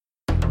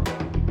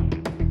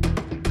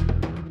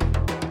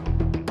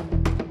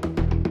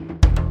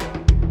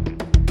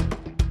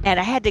And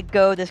I had to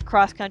go this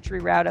cross-country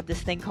route up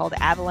this thing called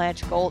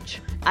Avalanche Gulch.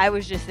 I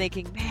was just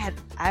thinking, man,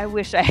 I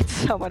wish I had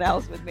someone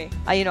else with me.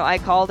 I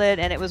called it,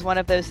 and it was one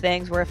of those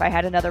things where if I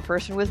had another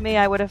person with me,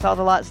 I would have felt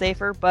a lot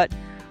safer. But,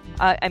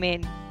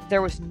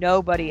 there was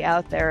nobody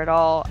out there at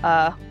all.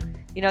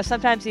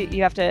 Sometimes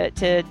you have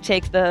to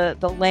take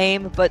the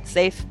lame but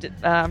safe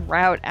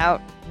route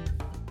out.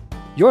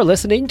 You're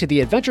listening to the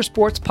Adventure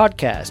Sports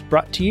Podcast,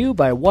 brought to you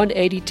by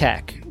 180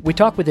 Tech. We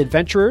talk with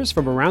adventurers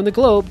from around the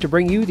globe to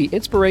bring you the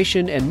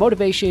inspiration and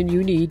motivation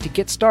you need to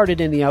get started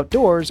in the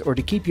outdoors or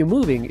to keep you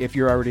moving if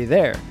you're already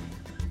there.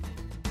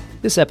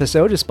 This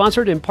episode is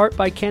sponsored in part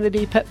by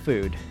Canidae Pet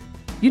Food.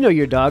 You know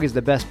your dog is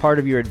the best part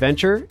of your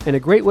adventure, and a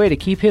great way to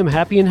keep him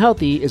happy and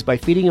healthy is by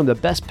feeding him the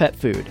best pet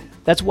food.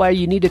 That's why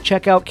you need to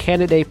check out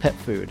Canidae Pet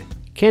Food.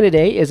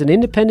 Canidae is an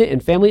independent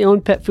and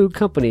family-owned pet food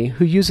company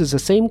who uses the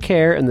same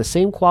care and the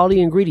same quality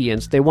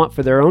ingredients they want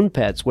for their own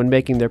pets when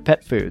making their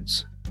pet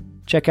foods.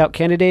 Check out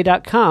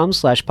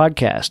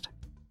canidae.com/podcast.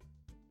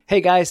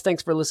 Hey guys,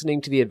 thanks for listening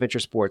to the Adventure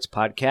Sports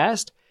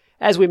Podcast.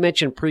 As we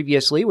mentioned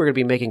previously, we're going to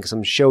be making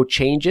some show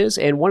changes,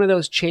 and one of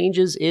those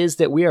changes is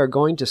that we are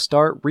going to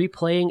start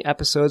replaying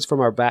episodes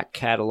from our back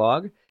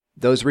catalog.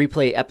 Those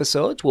replay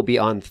episodes will be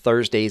on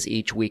Thursdays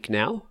each week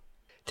now.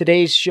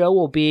 Today's show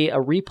will be a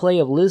replay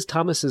of Liz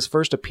Thomas's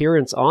first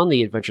appearance on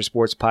the Adventure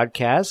Sports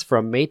Podcast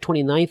from May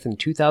 29th in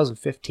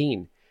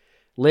 2015.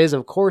 Liz,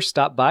 of course,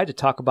 stopped by to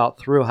talk about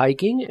thru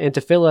hiking and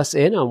to fill us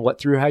in on what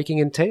thru hiking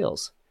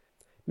entails.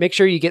 Make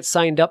sure you get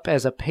signed up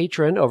as a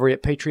patron over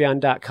at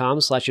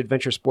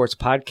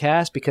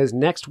patreon.com/adventuresportspodcast because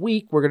next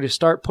week we're going to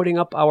start putting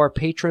up our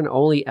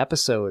patron-only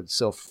episodes.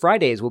 So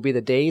Fridays will be the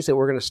days that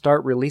we're going to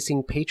start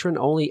releasing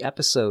patron-only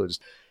episodes.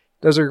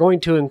 Those are going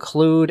to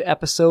include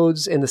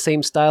episodes in the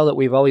same style that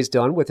we've always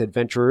done with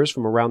adventurers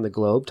from around the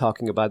globe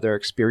talking about their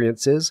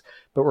experiences,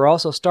 but we're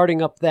also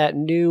starting up that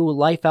new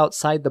Life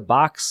Outside the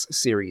Box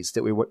series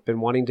that we've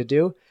been wanting to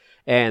do,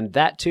 and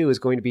that too is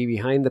going to be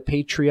behind the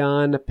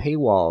Patreon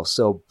paywall.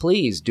 So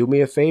please do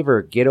me a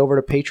favor, get over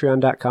to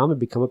patreon.com and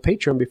become a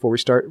patron before we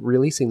start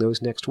releasing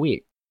those next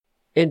week.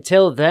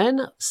 Until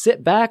then,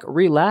 sit back,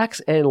 relax,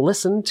 and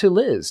listen to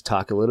Liz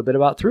talk a little bit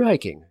about thru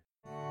hiking.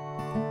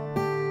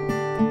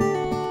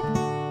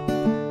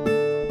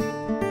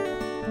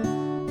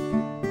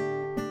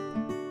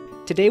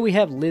 Today we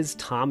have Liz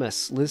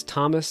Thomas. Liz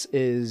Thomas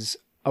is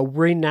a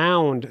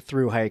renowned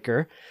thru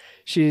hiker.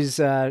 She's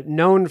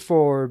known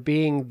for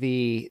being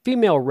the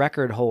female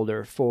record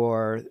holder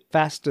for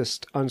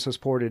fastest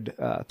unsupported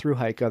thru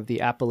hike of the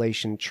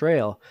Appalachian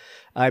Trail.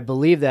 I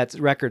believe that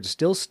record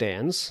still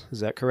stands. Is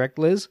that correct,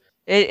 Liz?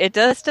 It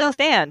does still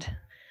stand.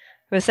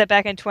 It was set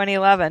back in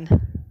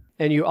 2011.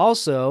 And you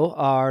also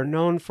are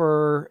known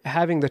for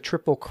having the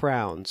Triple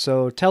Crown.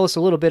 So tell us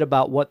a little bit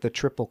about what the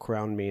Triple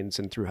Crown means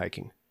in thru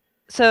hiking.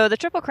 So the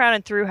Triple Crown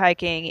in thru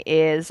hiking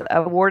is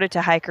awarded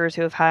to hikers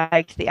who have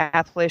hiked the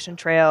Appalachian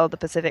Trail, the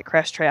Pacific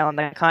Crest Trail, and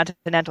the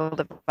Continental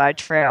Divide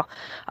Trail.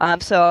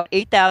 So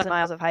 8,000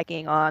 miles of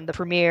hiking on the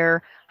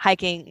premier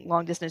hiking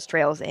long-distance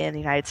trails in the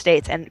United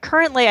States. And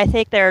currently, I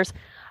think I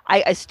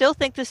still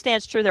think this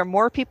stands true. There are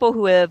more people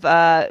who have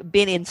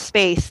been in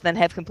space than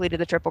have completed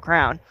the Triple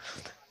Crown.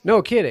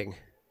 No kidding.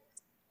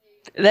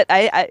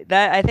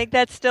 I think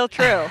that's still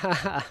true.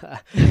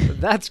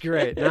 That's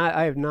great.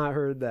 I have not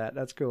heard that.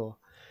 That's cool.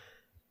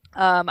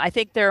 I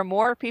think there are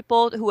more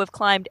people who have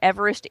climbed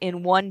Everest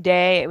in one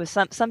day. It was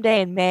some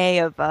day in May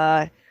of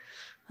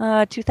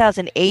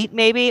 2008,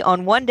 maybe,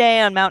 on one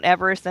day on Mount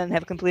Everest and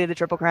have completed the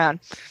Triple Crown.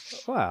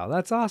 Wow,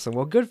 that's awesome.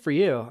 Well, good for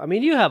you. I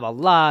mean, you have a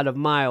lot of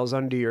miles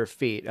under your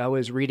feet. I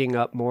was reading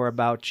up more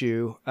about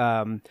you.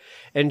 And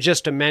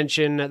just to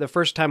mention, the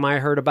first time I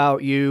heard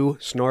about you,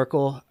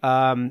 Snorkel,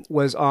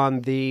 was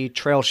on the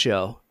Trail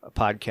Show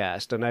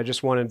podcast. And I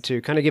just wanted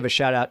to kind of give a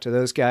shout out to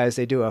those guys.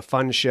 They do a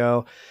fun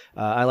show.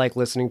 I like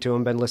listening to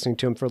them. Been listening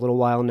to them for a little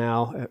while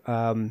now.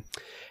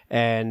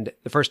 And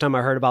the first time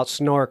I heard about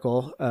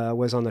Snorkel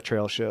was on the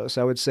Trail Show.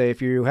 So I would say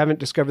if you haven't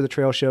discovered the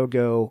Trail Show,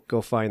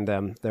 go find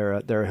them. They're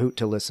a hoot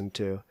to listen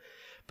to.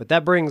 But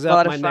that brings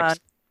up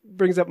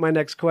my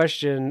next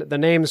question. The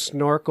name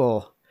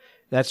Snorkel,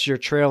 that's your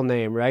trail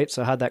name, right?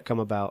 So how'd that come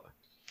about?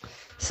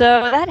 So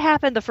that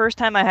happened the first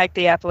time I hiked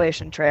the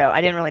Appalachian Trail.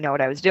 I didn't really know what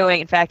I was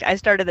doing. In fact, I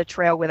started the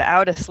trail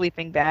without a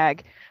sleeping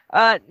bag.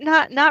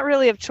 Not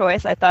really of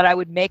choice. I thought I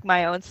would make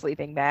my own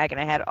sleeping bag,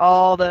 and I had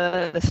all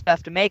the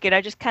stuff to make it.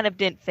 I just kind of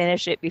didn't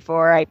finish it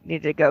before I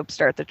needed to go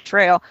start the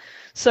trail.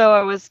 So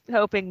I was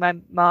hoping my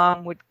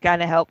mom would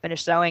kind of help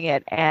finish sewing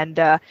it.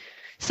 And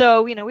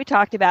so, we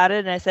talked about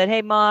it, and I said,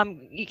 hey,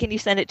 Mom, can you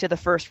send it to the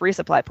first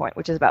resupply point,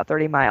 which is about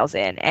 30 miles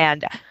in?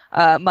 And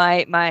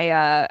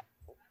my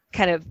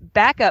kind of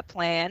backup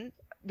plan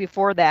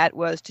before that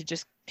was to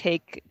just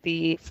take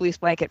the fleece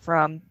blanket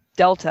from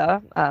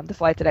Delta, the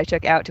flight that I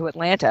took out to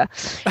Atlanta,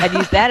 and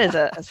use that as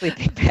a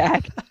sleeping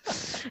bag.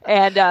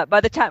 And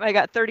by the time I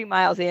got 30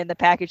 miles in, the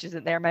package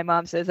isn't there. My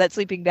mom says, that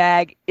sleeping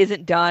bag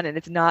isn't done and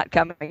it's not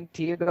coming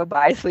to you. Go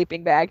buy a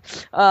sleeping bag.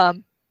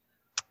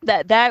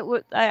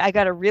 I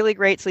got a really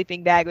great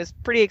sleeping bag. It was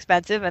pretty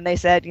expensive, and they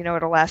said,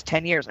 it'll last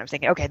 10 years. And I was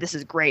thinking, okay, this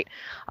is great.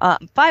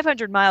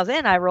 500 miles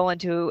in, I roll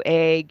into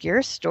a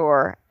gear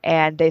store,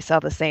 and they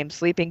sell the same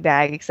sleeping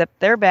bag, except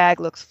their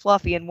bag looks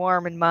fluffy and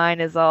warm, and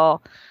mine is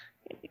all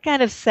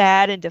kind of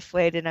sad and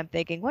deflated. I'm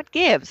thinking, what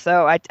gives?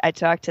 So I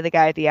talked to the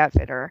guy at the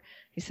outfitter.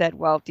 He said,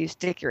 well, do you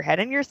stick your head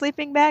in your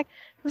sleeping bag?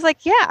 I was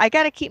like, yeah, I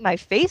got to keep my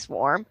face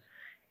warm.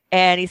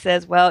 And he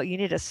says, well, you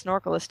need a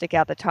snorkel to stick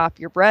out the top.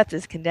 Your breath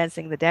is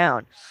condensing the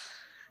down.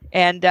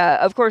 And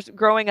of course,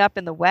 growing up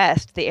in the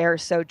West, the air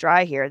is so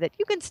dry here that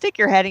you can stick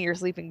your head in your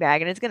sleeping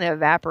bag and it's going to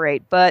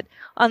evaporate. But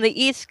on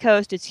the East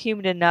Coast, it's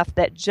humid enough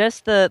that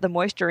just the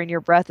moisture in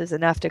your breath is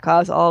enough to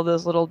cause all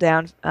those little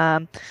down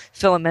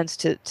filaments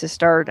to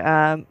start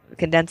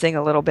condensing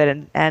a little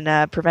bit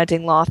and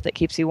preventing loft that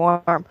keeps you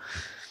warm.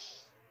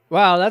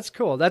 Wow, that's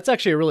cool. That's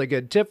actually a really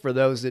good tip for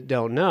those that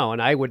don't know.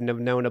 And I wouldn't have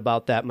known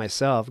about that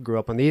myself. Grew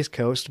up on the East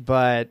Coast,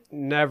 but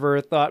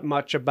never thought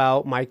much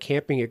about my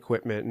camping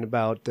equipment and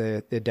about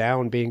the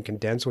down being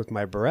condensed with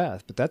my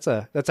breath. But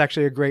that's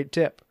actually a great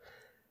tip.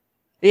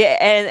 Yeah,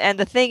 and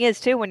the thing is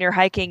too, when you're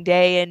hiking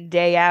day in,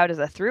 day out as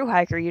a through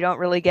hiker, you don't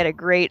really get a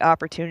great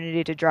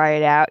opportunity to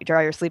dry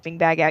your sleeping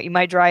bag out. You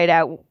might dry it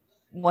out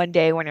one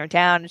day when you're in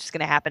town. It's just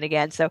going to happen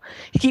again. So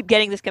you keep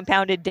getting this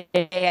compounded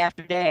day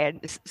after day,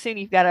 and soon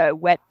you've got a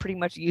wet, pretty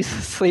much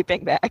useless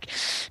sleeping bag.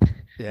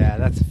 Yeah,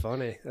 that's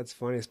funny. That's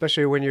funny,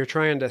 especially when you're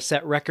trying to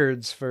set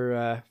records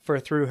for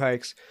through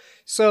hikes.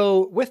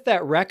 So with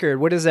that record,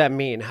 what does that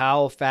mean?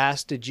 How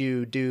fast did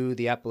you do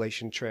the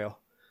Appalachian Trail?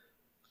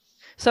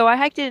 So I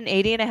hiked it in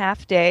 80 and a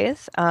half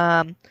days.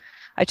 I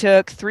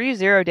took 3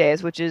 0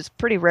 days, which is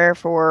pretty rare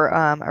for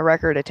a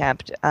record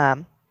attempt.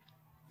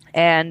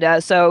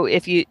 And so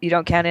if you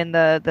don't count in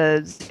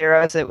the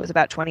zeros, it was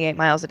about 28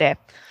 miles a day.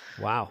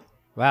 Wow.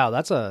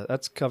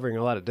 That's covering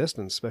a lot of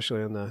distance,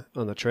 especially on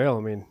the trail.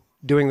 I mean,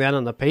 doing that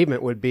on the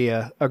pavement would be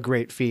a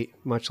great feat,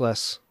 much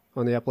less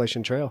on the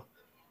Appalachian Trail.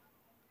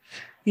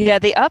 Yeah,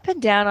 the up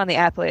and down on the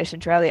Appalachian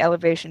Trail, the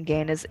elevation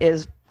gain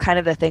is kind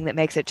of the thing that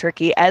makes it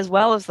tricky, as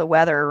well as the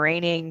weather.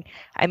 Raining,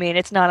 I mean,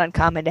 it's not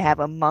uncommon to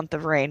have a month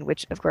of rain,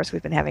 which of course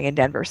we've been having in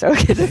Denver, so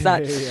it's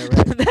not Yeah,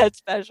 right. that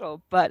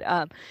special. But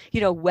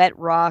wet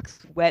rocks,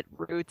 wet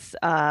roots.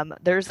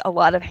 There's a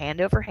lot of hand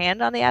over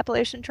hand on the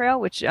Appalachian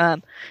Trail, which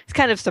has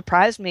kind of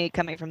surprised me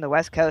coming from the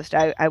West Coast.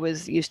 I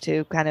was used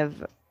to kind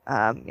of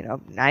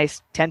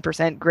nice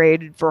 10%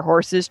 grade for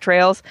horses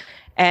trails,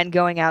 and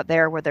going out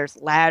there where there's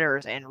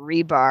ladders and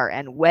rebar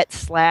and wet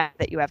slab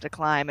that you have to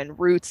climb and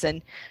roots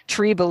and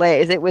tree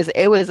belays. It was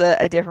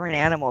a different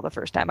animal the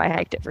first time I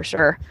hiked it, for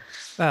sure.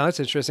 Wow, that's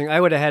interesting. I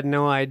would have had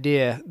no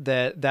idea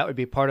that would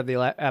be part of the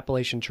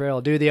Appalachian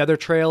Trail. Do the other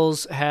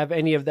trails have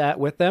any of that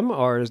with them,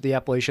 or is the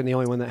Appalachian the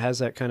only one that has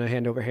that kind of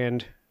hand over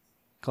hand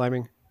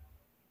climbing?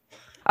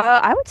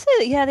 I would say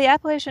that, yeah, the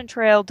Appalachian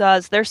Trail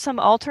does. There's some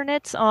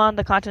alternates on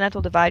the Continental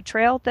Divide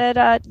Trail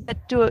that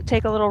do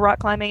take a little rock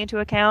climbing into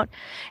account.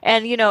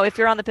 And, if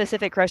you're on the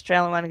Pacific Crest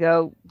Trail and want to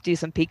go do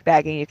some peak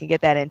bagging, you can get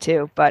that in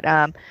too. But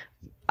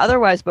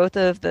otherwise, both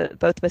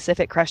the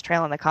Pacific Crest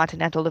Trail and the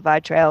Continental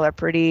Divide Trail are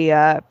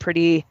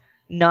pretty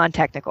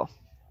non-technical.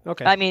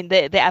 Okay. I mean,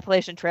 the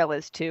Appalachian Trail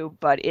is too,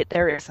 but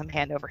there is some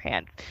hand over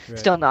hand, Right.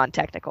 still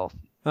non-technical.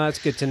 That's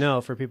good to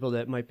know for people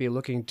that might be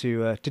looking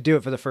to do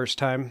it for the first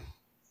time.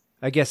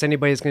 I guess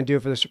anybody that's going to do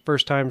it for the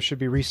first time should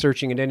be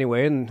researching it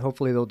anyway, and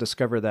hopefully they'll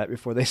discover that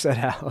before they set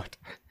out.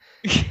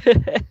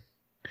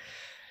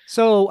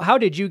 So how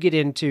did you get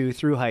into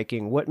through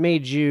hiking? What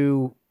made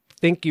you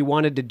think you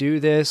wanted to do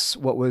this?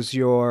 What was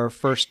your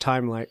first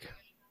time like?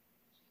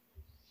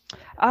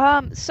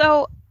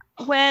 So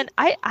when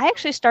I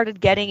actually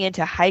started getting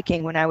into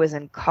hiking when I was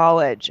in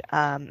college,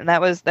 and that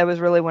was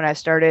really when I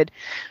started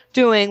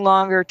doing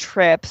longer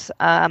trips.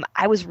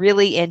 I was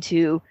really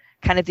into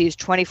kind of these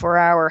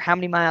 24-hour, how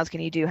many miles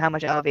can you do, how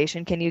much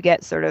elevation can you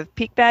get, sort of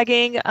peak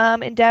bagging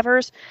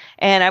endeavors.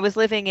 And I was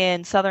living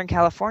in Southern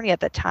California at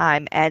the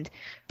time, and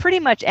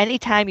pretty much any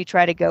time you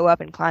try to go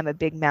up and climb a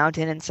big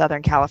mountain in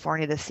Southern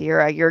California, the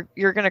Sierra, you're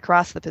going to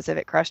cross the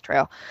Pacific Crest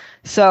Trail.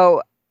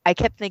 So I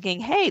kept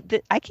thinking, hey,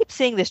 I keep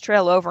seeing this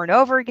trail over and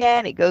over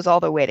again. It goes all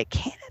the way to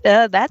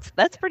Canada.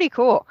 That's pretty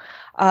cool.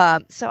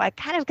 So I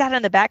kind of got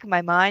in the back of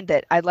my mind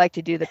that I'd like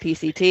to do the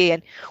PCT.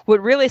 And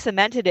what really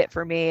cemented it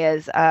for me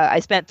is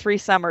I spent 3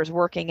 summers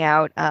working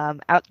out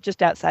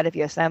just outside of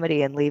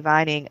Yosemite and Lee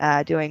Vining,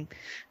 doing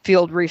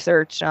field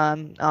research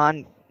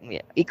on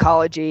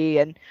ecology.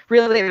 And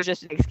really, it was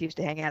just an excuse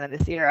to hang out in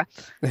the Sierra.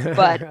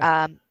 But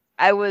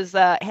I was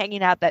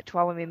hanging out that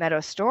Tuolumne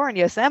Meadows store in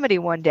Yosemite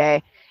one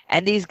day,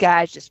 and these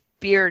guys, just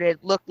bearded,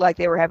 looked like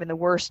they were having the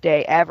worst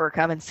day ever,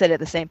 come and sit at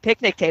the same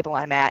picnic table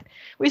I'm at.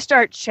 We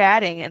start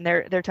chatting, and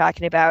they're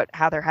talking about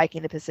how they're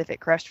hiking the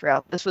Pacific Crest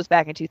Trail. This was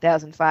back in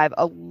 2005,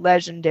 a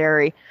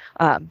legendary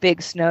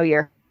big snow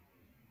year.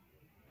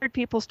 100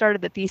 people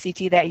started the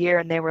PCT that year,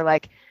 and they were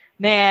like,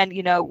 man,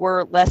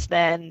 we're less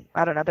than,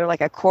 I don't know, they're like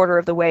a quarter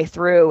of the way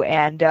through,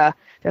 and they're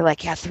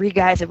like, yeah, 3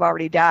 guys have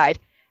already died.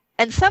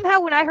 And somehow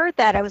when I heard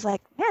that, I was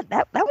like, man,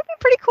 that would be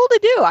pretty cool to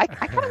do. I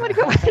kind of want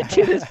to go out and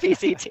do this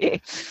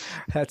PCT.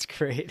 That's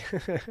great.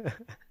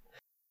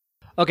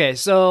 Okay,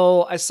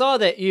 so I saw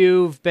that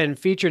you've been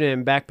featured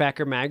in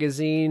Backpacker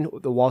Magazine,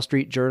 the Wall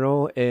Street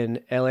Journal,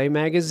 and LA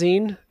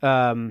Magazine.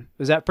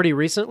 Was that pretty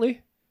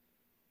recently?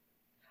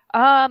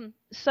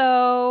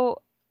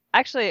 So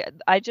actually,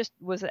 I just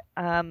was,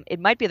 it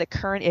might be the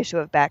current issue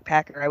of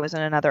Backpacker. I was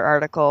in another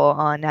article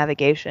on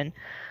navigation.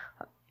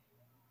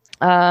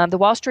 The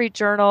Wall Street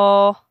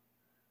Journal,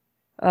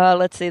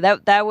 let's see,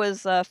 that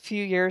was a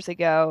few years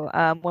ago.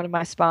 One of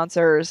my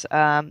sponsors,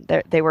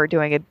 they were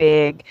doing a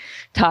big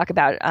talk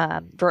about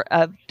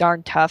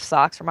Darn Tough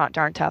socks, Vermont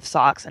Darn Tough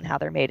socks, and how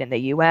they're made in the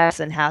U.S.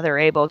 and how they're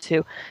able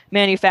to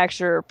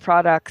manufacture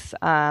products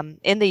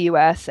in the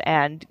U.S.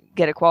 and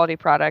get a quality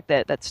product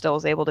that still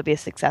is able to be a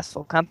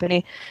successful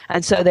company.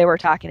 And so they were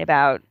talking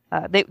about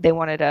they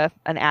wanted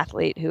an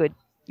athlete who had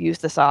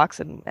used the socks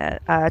and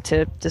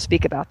to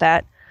speak about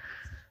that.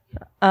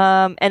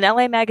 And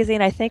LA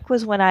Magazine, I think,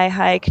 was when I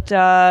hiked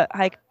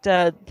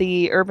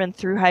the urban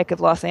thru hike of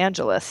Los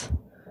Angeles.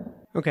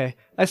 Okay,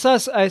 I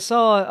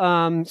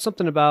saw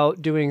something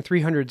about doing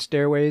 300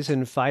 stairways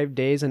in 5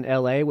 days in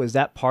LA. Was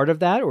that part of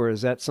that, or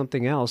is that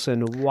something else?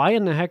 And why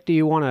in the heck do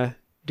you want to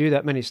do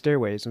that many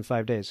stairways in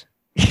 5 days?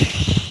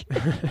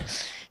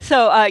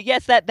 So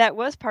yes, that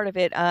was part of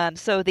it.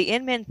 So the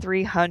Inman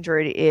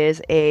 300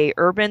 is a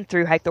urban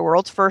thru hike, the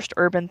world's first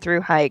urban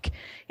thru hike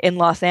in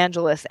Los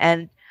Angeles,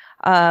 and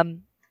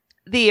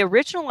the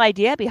original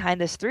idea behind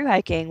this thru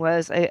hiking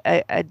was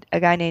a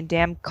guy named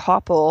Dan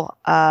Koppel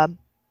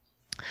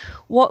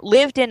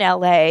lived in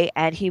LA,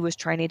 and he was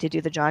training to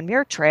do the John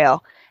Muir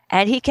Trail,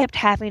 and he kept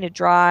having to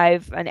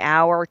drive an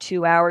hour,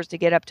 2 hours to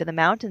get up to the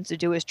mountains to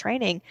do his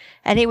training.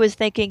 And he was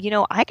thinking,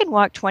 I can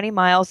walk 20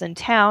 miles in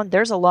town.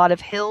 There's a lot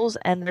of hills,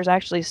 and there's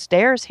actually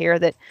stairs here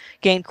that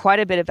gain quite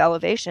a bit of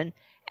elevation.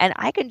 And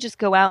I can just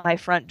go out my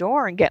front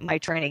door and get my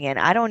training in.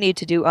 I don't need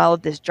to do all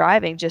of this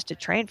driving just to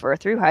train for a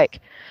thru hike.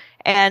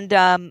 And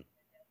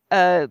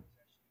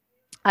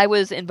I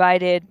was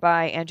invited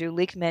by Andrew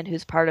Leekman,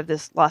 who's part of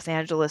this Los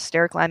Angeles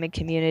stair climbing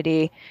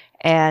community,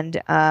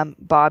 and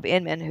Bob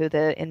Inman, who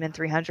the Inman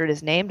 300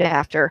 is named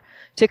after,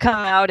 to come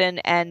out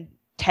and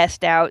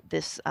test out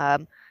this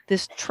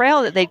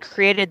trail that they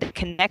created that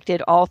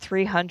connected all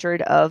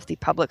 300 of the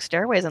public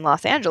stairways in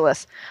Los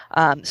Angeles.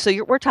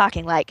 So we're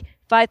talking like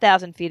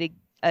 5,000 feet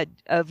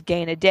of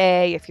gain a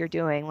day if you're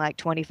doing like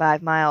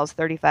 25 miles,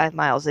 35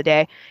 miles a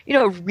day.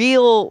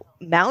 Real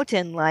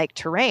mountain-like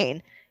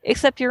terrain,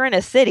 except you're in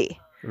a city.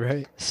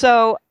 Right.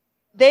 So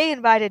they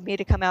invited me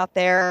to come out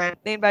there.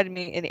 They invited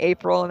me in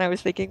April, and I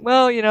was thinking,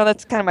 well,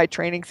 that's kind of my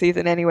training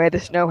season anyway. The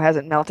snow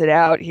hasn't melted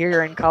out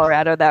here in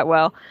Colorado that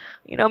well.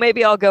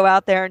 Maybe I'll go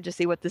out there and just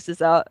see what this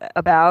is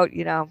about.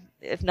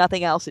 If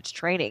nothing else, it's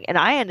training. And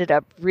I ended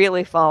up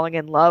really falling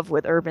in love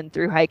with urban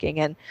thru hiking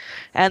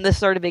and the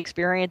sort of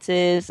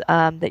experiences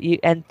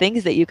and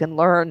things that you can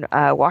learn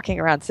walking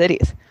around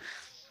cities.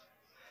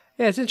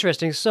 Yeah, it's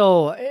interesting.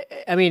 So,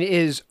 I mean,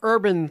 is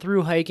urban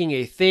thru hiking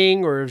a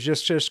thing, or is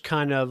just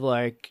kind of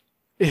like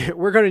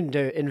we're going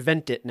to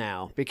invent it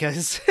now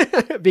because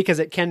because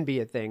it can be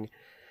a thing?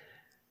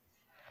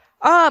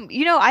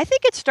 I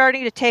think it's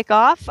starting to take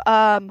off.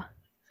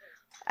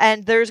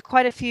 And there's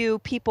quite a few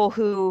people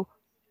who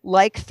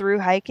like thru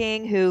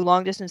hiking, who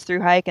long distance thru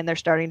hike, and they're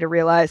starting to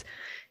realize,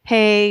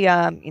 hey,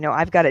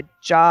 I've got a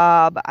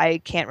job.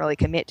 I can't really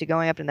commit to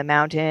going up in the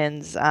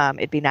mountains.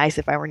 It'd be nice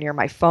if I were near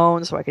my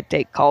phone so I could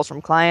take calls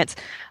from clients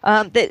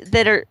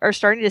that are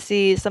starting to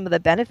see some of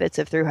the benefits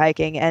of thru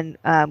hiking. And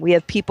we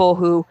have people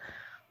who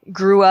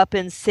grew up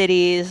in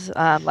cities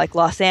like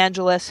Los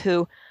Angeles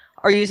who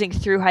are using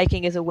thru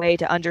hiking as a way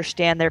to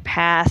understand their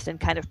past and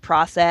kind of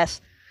process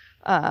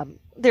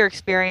their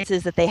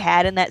experiences that they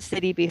had in that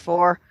city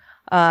before.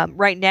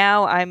 Right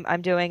now,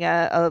 I'm doing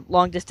a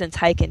long distance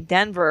hike in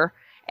Denver,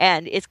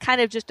 and it's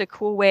kind of just a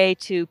cool way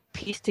to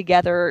piece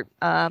together,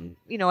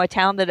 a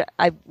town that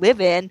I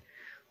live in,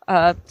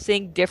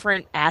 seeing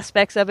different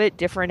aspects of it,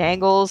 different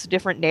angles,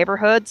 different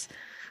neighborhoods,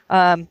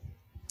 in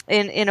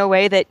a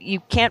way that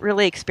you can't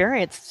really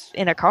experience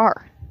in a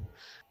car.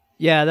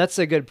 Yeah, that's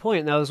a good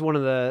point. That was one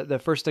of the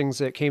first things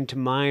that came to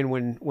mind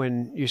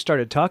when you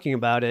started talking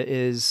about it,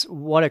 is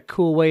what a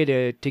cool way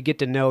to get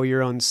to know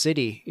your own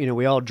city.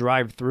 We all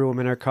drive through them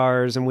in our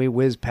cars and we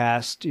whiz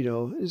past,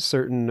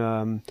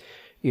 certain,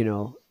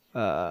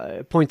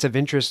 points of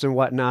interest and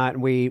whatnot.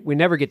 And we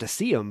never get to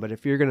see them. But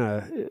if you're going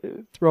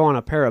to throw on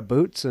a pair of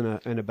boots and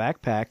a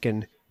backpack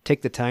and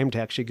take the time to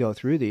actually go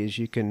through these,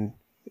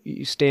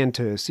 you stand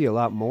to see a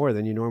lot more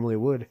than you normally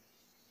would.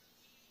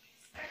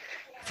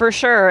 For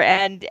sure.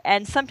 And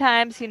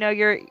sometimes,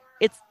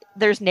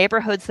 there's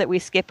neighborhoods that we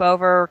skip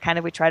over, kind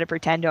of we try to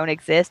pretend don't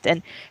exist.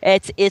 And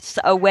it's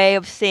a way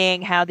of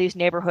seeing how these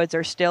neighborhoods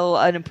are still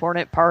an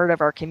important part of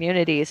our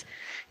communities,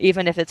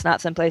 even if it's not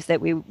someplace that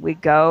we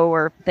go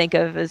or think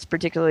of as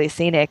particularly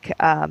scenic.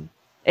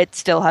 It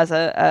still has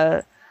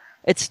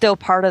it's still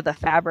part of the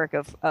fabric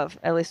of,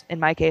 at least in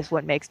my case,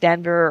 what makes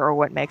Denver or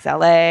what makes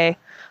LA,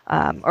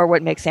 or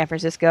what makes San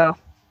Francisco.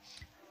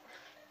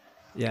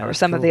 Yeah, or that's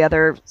some of the cool.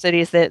 other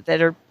cities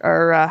that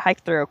are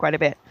hiked through quite a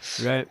bit.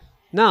 Right.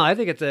 No, I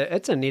think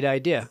it's a neat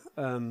idea.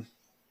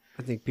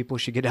 I think people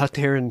should get out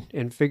there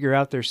and figure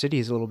out their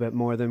cities a little bit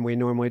more than we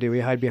normally do. We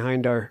hide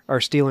behind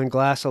our steel and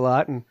glass a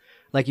lot, and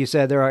like you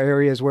said, there are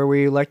areas where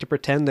we like to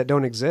pretend that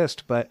don't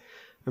exist. But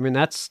I mean,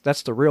 that's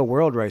the real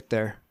world right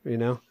there.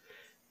 Go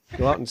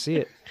out and see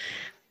it.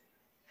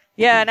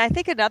 Yeah, and I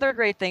think another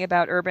great thing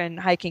about urban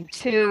hiking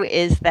too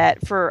is that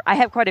I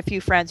have quite a few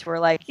friends who are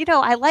like,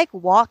 I like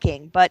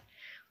walking, but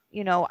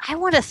I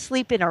want to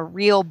sleep in a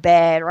real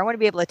bed, or I want to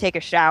be able to take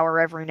a shower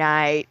every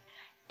night.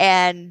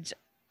 And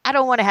I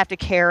don't want to have to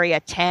carry a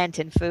tent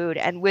and food.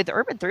 And with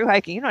urban through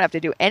hiking, you don't have to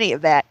do any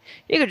of that.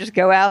 You can just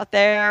go out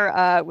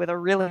there with a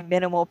really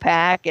minimal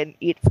pack and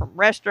eat from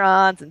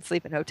restaurants and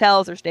sleep in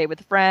hotels or stay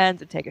with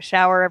friends and take a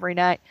shower every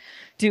night,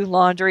 do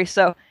laundry.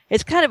 So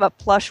it's kind of a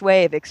plush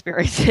way of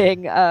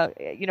experiencing,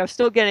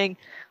 still getting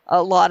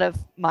a lot of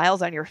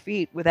miles on your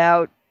feet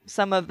without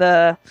some of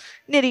the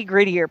nitty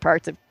grittier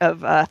parts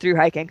of through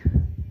hiking.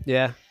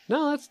 Yeah.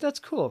 No, that's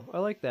cool. I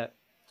like that.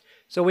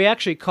 So we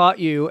actually caught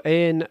you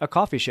in a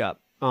coffee shop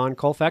on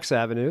Colfax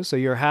Avenue. So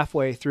you're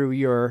halfway through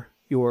your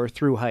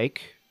through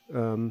hike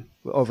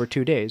over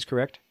 2 days,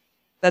 correct?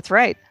 That's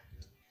right.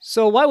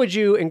 So why would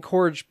you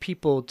encourage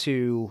people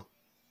to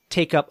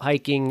take up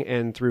hiking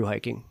and through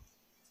hiking?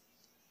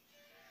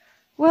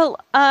 Well,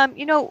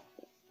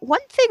 one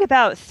thing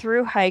about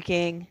through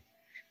hiking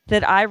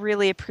that I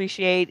really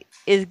appreciate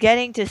is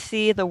getting to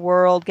see the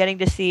world, getting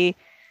to see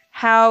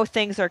how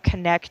things are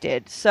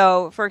connected.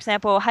 So, for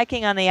example,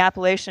 hiking on the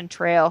Appalachian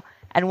Trail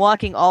and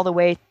walking all the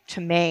way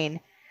to Maine,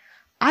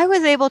 I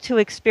was able to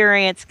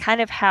experience kind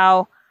of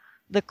how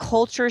the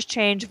cultures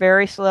change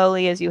very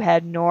slowly as you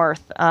head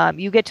north.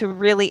 You get to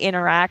really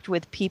interact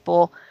with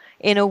people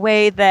in a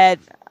way that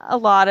a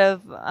lot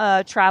of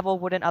travel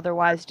wouldn't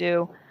otherwise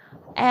do.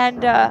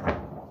 And,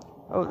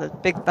 the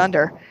big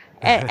thunder.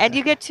 And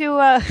you get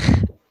to...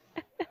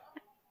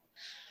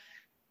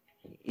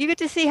 you get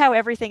to see how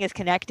everything is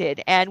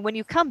connected. And when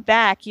you come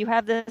back, you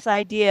have this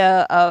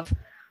idea of,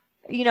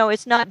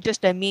 it's not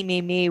just a me,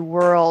 me, me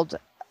world.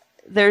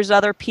 There's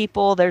other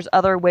people, there's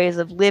other ways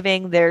of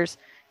living, there's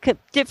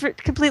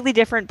completely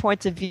different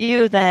points of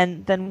view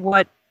than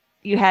what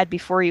you had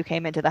before you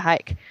came into the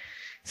hike.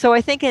 So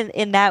I think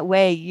in that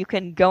way, you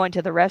can go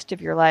into the rest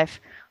of your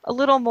life a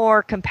little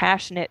more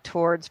compassionate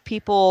towards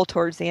people,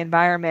 towards the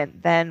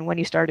environment than when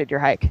you started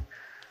your hike.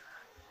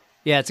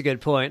 Yeah, it's a good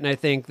point, and I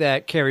think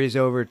that carries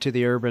over to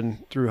the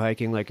urban through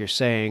hiking, like you're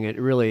saying. It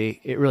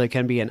really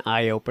can be an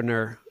eye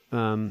opener.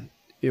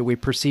 We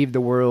perceive the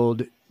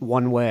world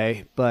one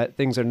way, but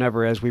things are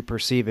never as we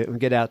perceive it. We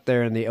get out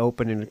there in the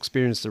open and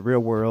experience the real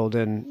world,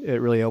 and it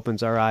really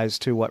opens our eyes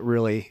to what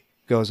really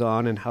goes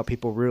on and how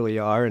people really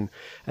are. And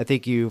I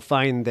think you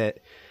find that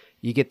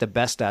you get the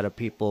best out of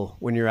people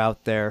when you're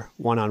out there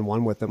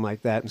one-on-one with them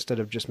like that, instead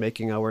of just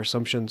making our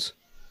assumptions.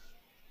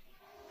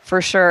 For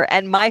sure.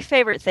 And my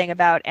favorite thing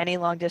about any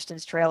long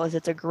distance trail is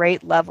it's a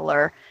great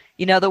leveler.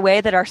 The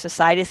way that our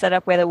society is set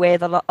up, the way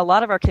that a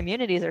lot of our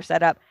communities are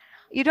set up,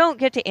 you don't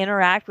get to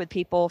interact with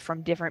people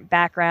from different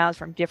backgrounds,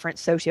 from different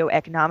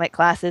socioeconomic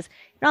classes.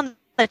 On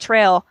the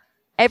trail,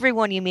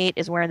 everyone you meet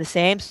is wearing the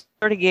same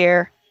sort of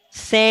gear,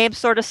 same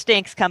sort of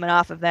stinks coming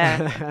off of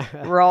them.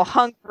 We're all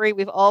hungry.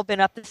 We've all been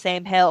up the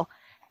same hill.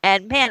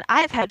 And man,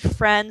 I've had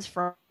friends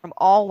from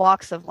all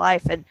walks of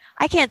life, and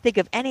I can't think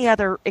of any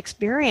other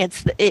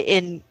experience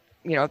in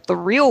the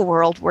real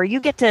world where you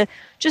get to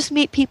just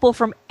meet people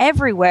from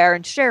everywhere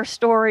and share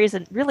stories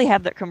and really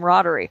have that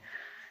camaraderie.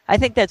 I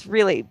think that's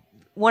really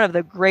one of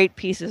the great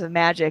pieces of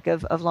magic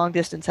of long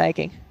distance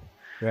hiking.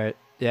 Right.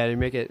 Yeah, you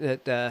make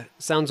it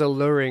sounds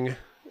alluring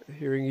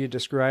hearing you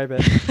describe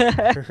it.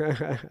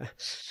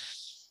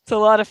 It's a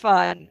lot of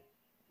fun.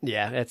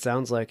 Yeah, it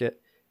sounds like it.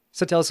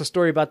 So tell us a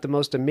story about the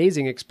most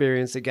amazing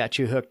experience that got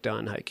you hooked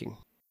on hiking.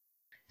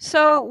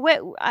 So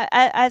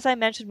as I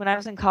mentioned, when I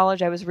was in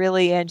college, I was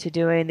really into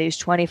doing these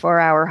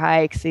 24-hour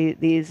hikes,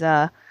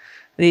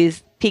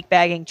 these peak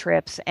bagging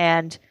trips.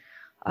 And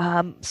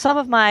some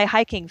of my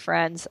hiking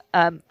friends,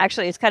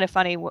 actually, it's kind of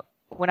funny.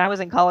 When I was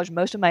in college,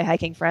 most of my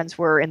hiking friends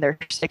were in their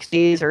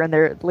 60s or in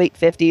their late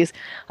 50s.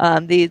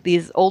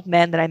 These old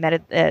men that I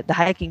met at the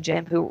hiking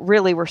gym who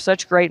really were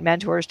such great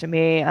mentors to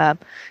me.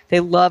 They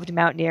loved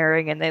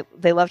mountaineering, and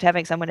they loved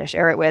having someone to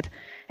share it with.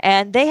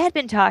 And they had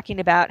been talking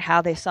about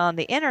how they saw on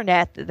the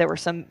internet that there were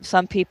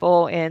some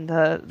people in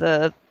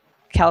the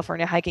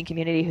California hiking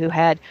community who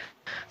had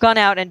gone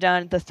out and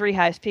done the 3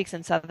 highest peaks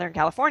in Southern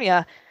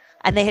California.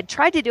 And they had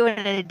tried to do it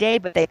in a day,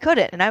 but they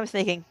couldn't. And I was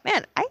thinking,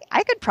 man,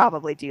 I could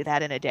probably do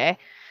that in a day.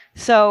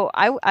 So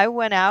I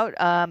went out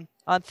on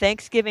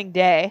Thanksgiving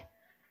Day.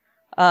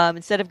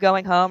 Instead of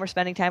going home or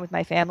spending time with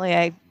my family,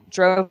 I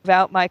drove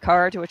out my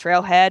car to a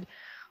trailhead,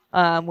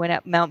 went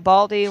up Mount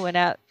Baldy, went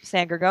out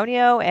San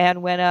Gorgonio,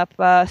 and went up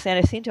San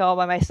Jacinto all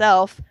by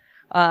myself,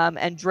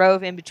 and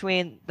drove in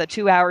between the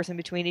 2 hours in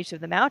between each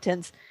of the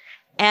mountains.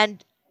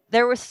 And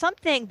there was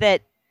something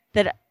that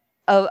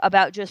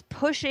about just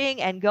pushing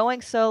and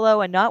going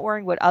solo and not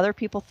worrying what other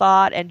people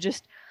thought, and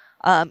just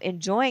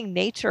enjoying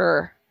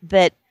nature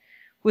that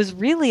was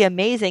really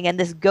amazing, and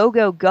this go,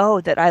 go,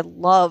 go that I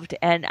loved.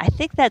 And I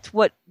think that's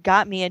what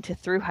got me into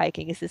thru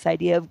hiking, is this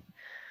idea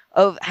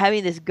of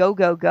having this go,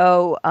 go,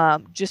 go,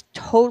 just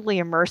totally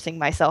immersing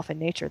myself in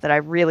nature that I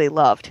really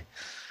loved.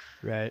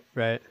 Right.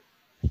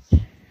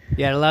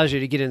 Yeah, it allows you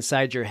to get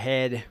inside your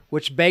head,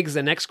 which begs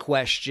the next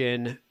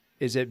question.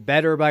 Is it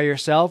better by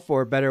yourself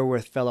or better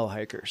with fellow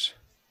hikers?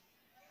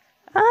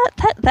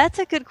 That's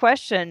a good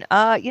question.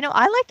 I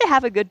like to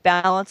have a good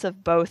balance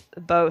of both.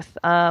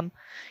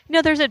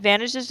 There's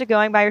advantages to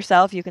going by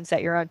yourself. You can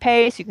set your own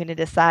pace. You can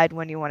decide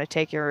when you want to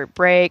take your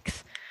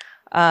breaks.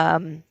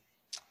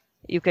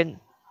 You can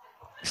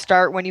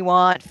start when you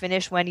want,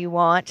 finish when you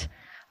want.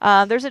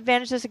 There's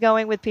advantages to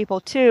going with people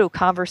too,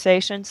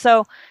 conversation.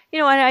 So,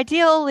 and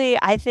ideally,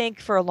 I think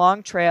for a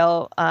long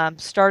trail,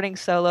 starting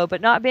solo,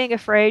 but not being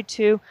afraid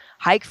to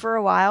hike for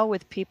a while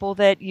with people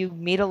that you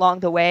meet along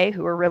the way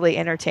who are really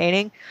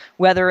entertaining,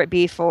 whether it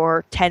be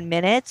for 10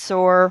 minutes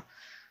or,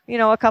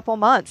 a couple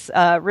months.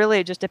 Really,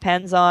 it just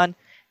depends on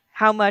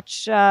how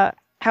much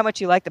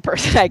you like the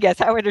person, I guess,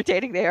 how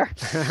entertaining they are.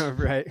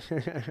 Right.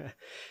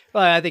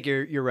 Well, I think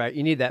you're right.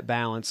 You need that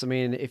balance. I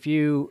mean, if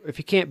you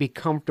can't be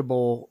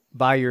comfortable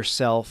by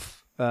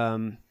yourself,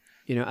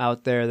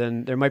 out there,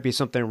 then there might be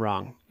something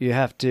wrong.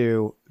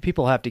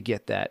 People have to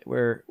get that.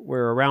 We're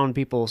around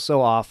people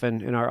so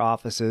often in our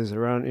offices,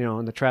 around,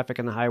 in the traffic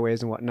and the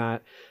highways and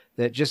whatnot,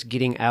 that just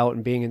getting out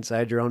and being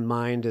inside your own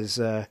mind is,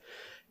 man,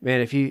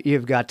 if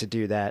you've got to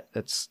do that,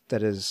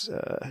 that is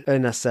a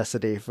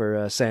necessity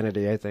for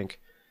sanity, I think.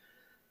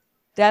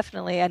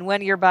 Definitely. And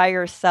when you're by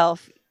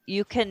yourself,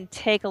 you can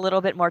take a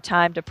little bit more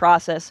time to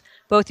process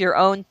both your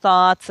own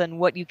thoughts and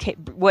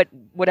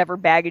whatever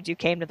baggage you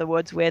came to the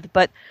woods with,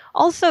 but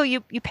also you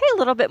pay a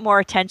little bit more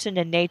attention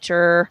to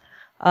nature.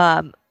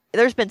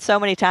 There's been so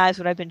many times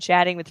when I've been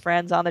chatting with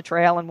friends on the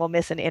trail and we'll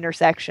miss an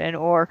intersection,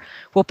 or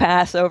we'll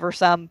pass over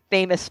some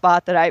famous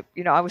spot that I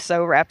was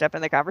so wrapped up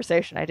in the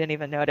conversation I didn't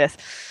even notice.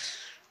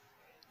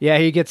 Yeah,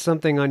 you get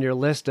something on your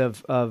list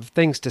of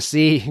things to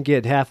see,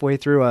 get halfway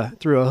through a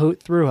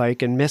through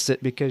hike and miss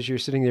it because you're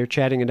sitting there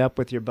chatting it up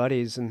with your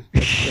buddies, and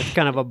it's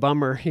kind of a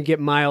bummer. You get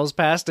miles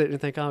past it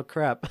and think, "Oh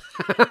crap,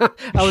 I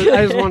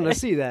just wanted to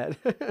see that."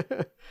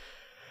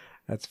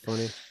 That's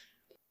funny.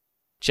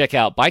 Check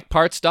out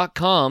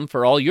bikeparts.com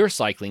for all your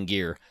cycling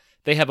gear.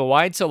 They have a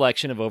wide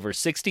selection of over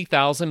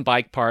 60,000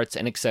 bike parts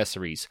and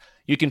accessories.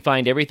 You can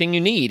find everything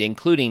you need,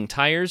 including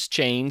tires,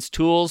 chains,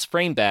 tools,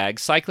 frame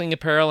bags, cycling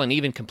apparel, and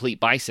even complete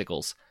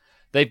bicycles.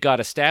 They've got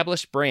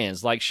established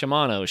brands like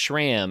Shimano,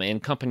 SRAM,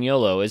 and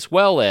Campagnolo, as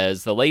well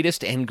as the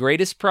latest and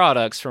greatest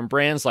products from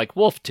brands like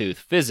Wolftooth,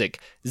 Physic,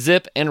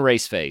 Zip, and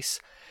Raceface.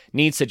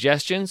 Need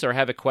suggestions or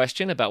have a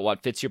question about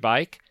what fits your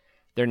bike?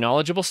 Their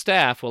knowledgeable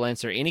staff will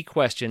answer any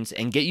questions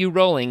and get you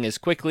rolling as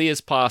quickly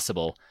as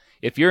possible.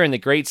 If you're in the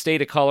great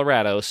state of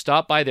Colorado,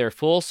 stop by their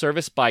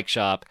full-service bike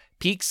shop,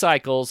 Peak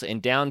Cycles in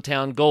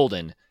downtown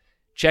Golden.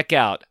 Check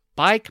out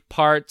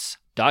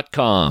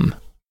bikeparts.com.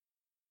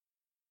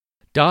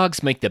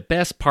 Dogs make the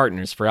best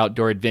partners for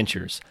outdoor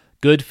adventures.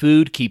 Good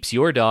food keeps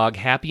your dog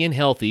happy and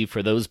healthy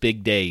for those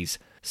big days.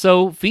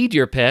 So feed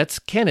your pets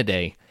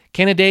Canidae.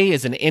 Canidae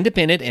is an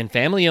independent and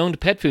family-owned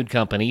pet food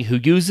company who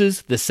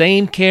uses the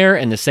same care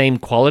and the same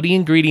quality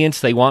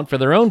ingredients they want for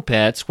their own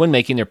pets when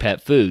making their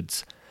pet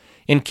foods.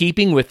 In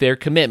keeping with their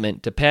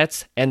commitment to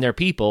pets and their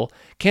people,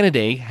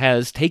 Canidae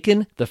has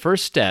taken the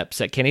first steps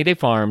at Canidae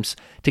Farms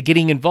to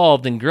getting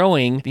involved in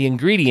growing the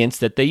ingredients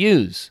that they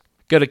use.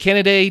 Go to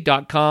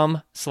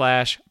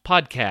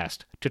Canidae.com/podcast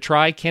to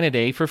try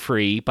Canidae for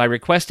free by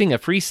requesting a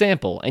free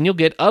sample, and you'll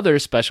get other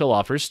special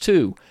offers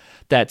too.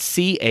 That's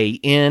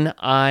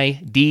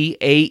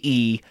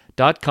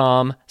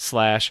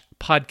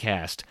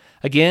CANIDAE.com/podcast.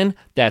 Again,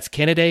 that's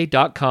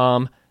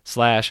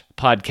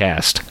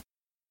Canidae.com/podcast.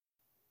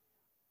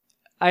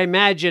 I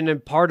imagine a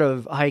part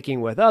of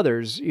hiking with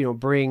others,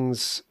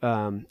 brings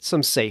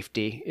some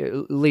safety.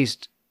 At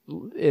least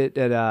it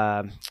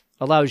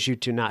allows you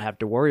to not have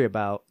to worry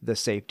about the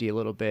safety a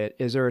little bit.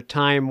 Is there a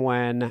time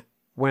when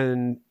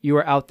you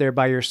were out there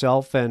by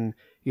yourself and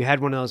you had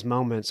one of those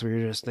moments where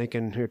you're just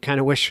thinking, I kind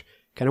of wish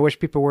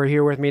people were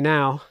here with me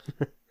now?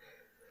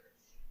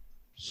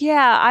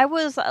 Yeah, I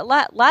was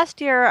last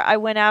year. I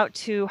went out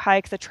to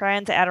hike the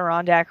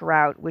Trans-Adirondack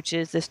route, which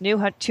is this new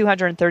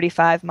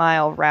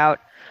 235-mile route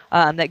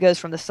that goes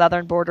from the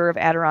southern border of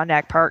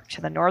Adirondack Park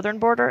to the northern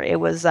border. It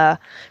was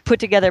put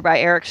together by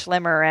Eric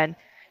Schlimmer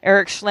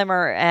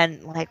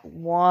and like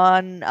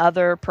one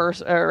other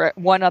person or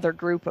one other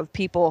group of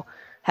people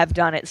have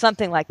done it,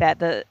 something like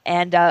that.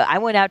 I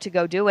went out to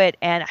go do it,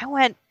 and I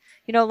went.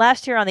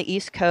 Last year on the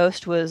East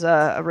Coast was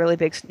a really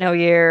big snow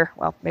year.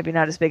 Well, maybe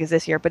not as big as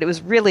this year, but it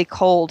was really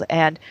cold.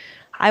 And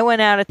I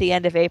went out at the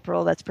end of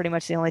April. That's pretty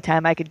much the only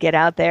time I could get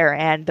out there.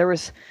 And there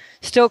was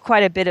still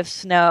quite a bit of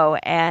snow.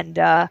 And,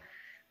 the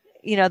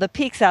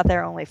peaks out there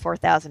are only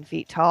 4,000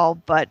 feet tall,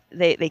 but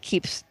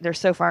they're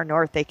so far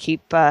north, they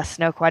keep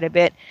snow quite a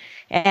bit.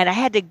 And I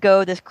had to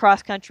go this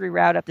cross-country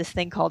route up this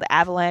thing called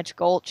Avalanche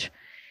Gulch.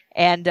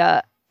 And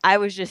I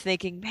was just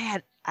thinking,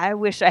 man, I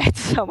wish I had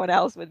someone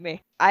else with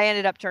me. I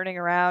ended up turning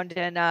around,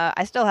 and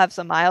I still have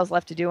some miles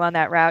left to do on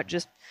that route.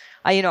 Just,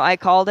 I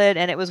called it,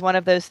 and it was one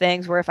of those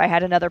things where if I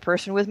had another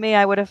person with me,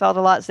 I would have felt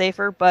a lot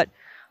safer. But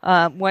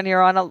when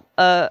you're on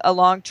a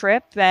long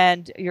trip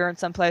and you're in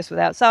some place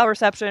without cell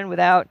reception,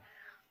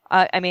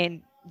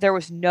 there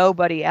was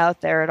nobody out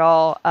there at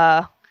all.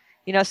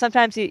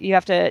 Sometimes you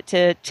have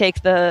to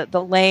take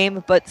the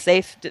lame but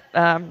safe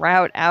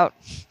route out.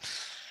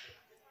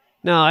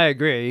 No, I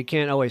agree. You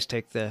can't always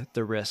take the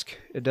risk.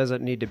 It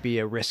doesn't need to be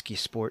a risky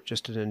sport,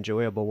 just an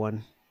enjoyable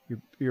one.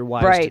 You're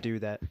wise to do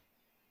that.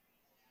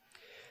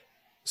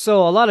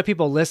 So a lot of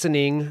people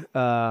listening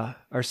are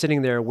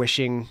sitting there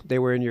wishing they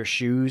were in your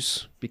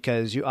shoes,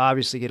 because you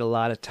obviously get a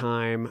lot of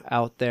time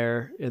out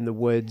there in the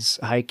woods,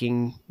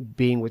 hiking,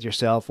 being with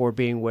yourself or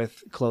being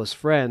with close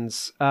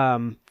friends.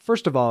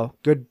 First of all,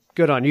 good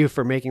on you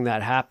for making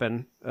that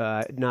happen.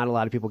 Not a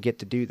lot of people get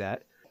to do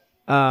that.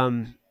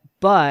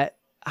 But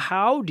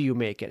how do you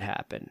make it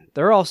happen?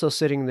 They're also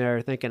sitting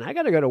there thinking, I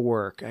got to go to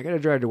work. I got to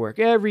drive to work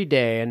every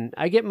day, and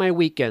I get my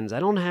weekends. I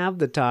don't have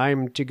the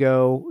time to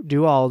go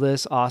do all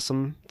this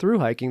awesome thru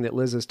hiking that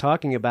Liz is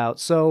talking about.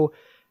 So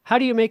how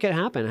do you make it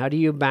happen? How do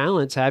you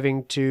balance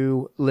having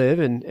to live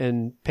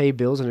and pay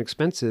bills and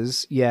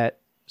expenses,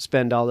 yet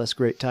spend all this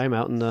great time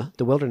out in the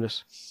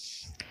wilderness?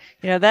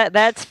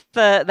 That's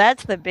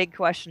the big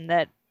question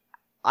that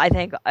I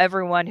think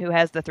everyone who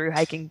has the thru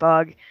hiking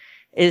bug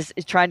is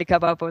trying to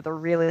come up with a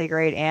really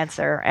great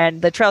answer.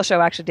 And the Trail Show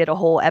actually did a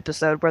whole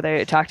episode where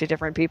they talked to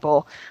different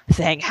people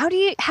saying, how do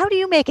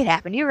you make it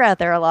happen? You're out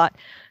there a lot.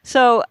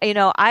 So,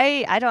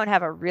 I don't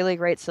have a really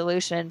great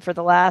solution. For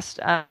the last,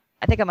 I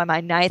think I'm on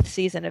my 9th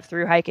season of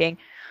thru hiking.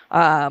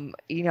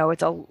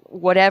 It's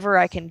whatever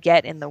I can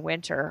get in the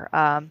winter.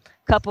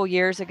 Couple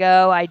years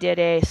ago, I did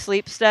a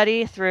sleep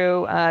study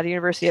through the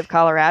University of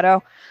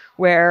Colorado,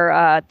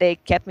 where they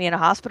kept me in a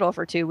hospital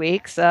for 2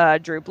 weeks,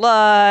 drew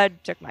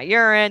blood, took my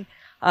urine,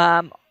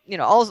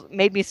 all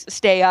made me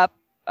stay up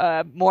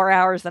more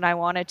hours than I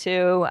wanted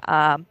to.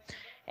 I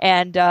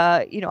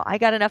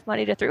got enough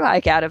money to thru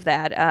hike out of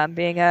that,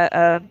 being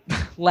a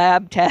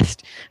lab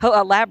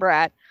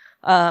rat.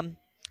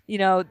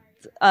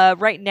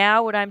 Right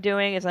now what I'm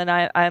doing is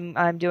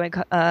I'm doing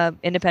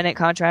independent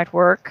contract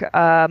work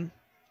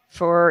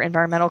for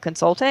environmental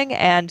consulting,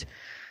 and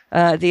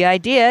the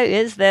idea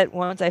is that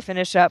once I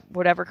finish up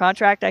whatever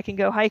contract, I can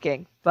go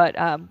hiking. But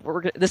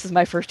this is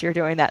my first year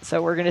doing that,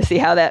 so we're going to see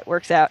how that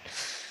works out.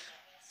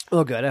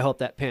 Well, good. I hope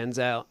that pans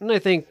out. And I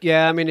think,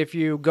 if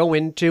you go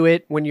into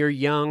it when you're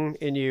young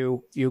and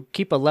you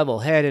keep a level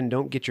head and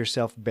don't get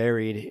yourself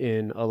buried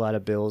in a lot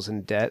of bills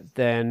and debt,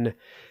 then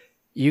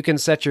you can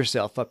set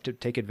yourself up to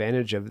take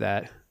advantage of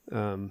that.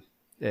 I'm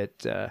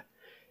kind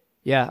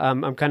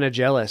of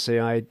jealous.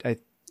 I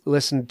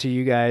listened to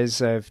you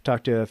guys. I've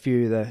talked to a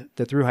few of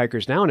the thru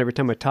hikers now, and every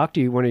time I talk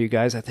to one of you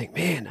guys, I think,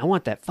 man, I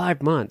want that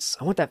 5 months.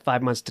 I want that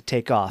 5 months to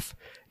take off.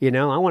 I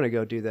want to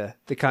go do the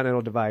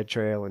Continental Divide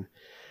Trail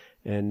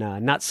and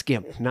not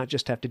skimp, not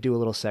just have to do a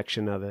little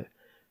section of it.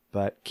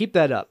 But keep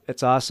that up.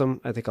 It's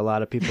awesome. I think a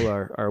lot of people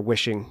are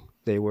wishing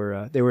they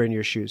were in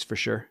your shoes for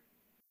sure.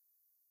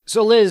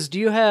 So Liz, do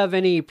you have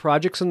any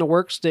projects in the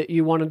works that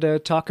you wanted to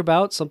talk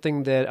about?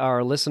 Something that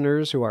our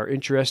listeners who are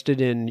interested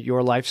in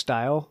your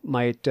lifestyle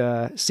might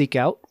seek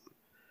out?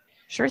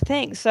 Sure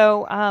thing.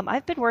 So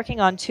I've been working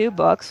on 2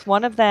 books.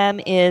 One of them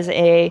is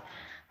a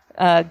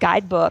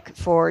guidebook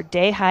for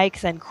day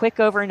hikes and quick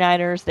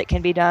overnighters that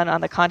can be done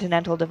on the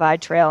Continental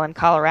Divide Trail in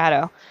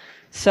Colorado.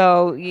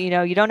 So,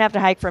 you don't have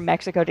to hike from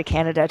Mexico to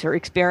Canada to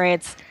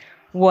experience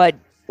what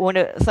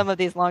some of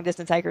these long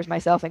distance hikers,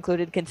 myself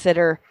included,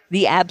 consider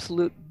the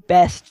absolute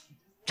best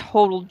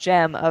total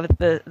gem of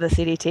the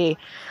CDT.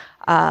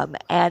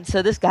 And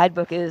so this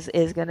guidebook is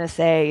going to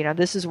say,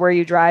 this is where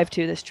you drive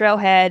to this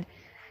trailhead.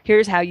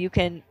 Here's how you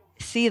can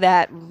see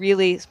that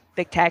really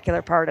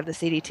spectacular part of the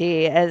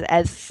CDT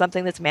as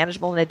something that's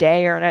manageable in a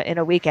day or in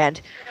a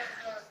weekend.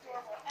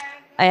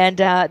 And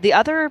the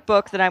other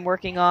book that I'm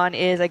working on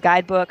is a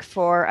guidebook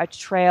for a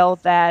trail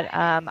that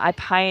I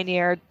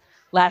pioneered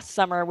last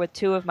summer with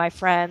 2 of my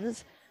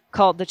friends,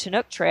 called the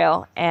Chinook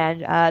Trail,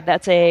 and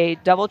that's a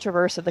double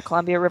traverse of the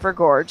Columbia River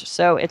Gorge.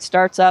 So it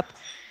starts up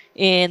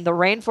in the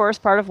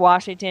rainforest part of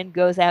Washington,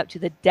 goes out to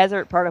the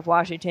desert part of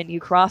Washington. You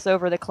cross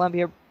over the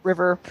Columbia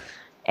River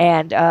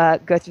and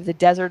go through the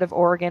desert of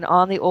Oregon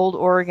on the old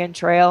Oregon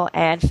Trail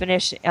and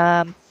finish in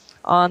the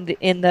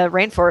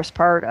rainforest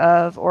part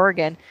of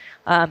Oregon.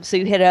 So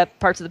you hit up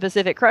parts of the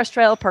Pacific Crest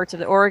Trail, parts of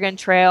the Oregon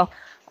Trail.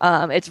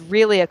 It's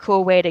really a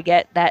cool way to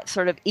get that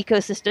sort of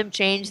ecosystem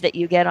change that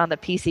you get on the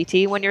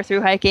PCT when you're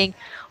thru hiking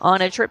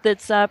on a trip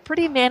that's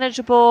pretty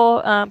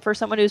manageable for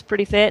someone who's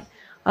pretty fit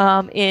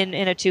in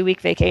a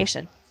 2-week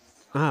vacation.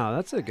 Oh,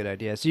 that's a good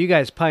idea. So you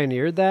guys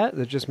pioneered that?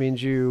 That just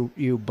means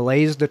you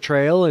blazed the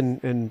trail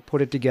and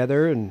put it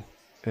together,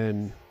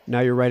 and now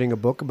you're writing a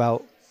book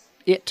about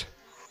it.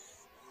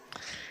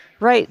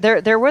 Right.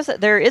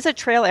 There is a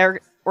trail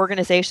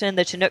organization,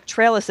 the Chinook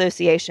Trail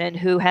Association,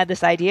 who had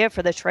this idea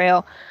for the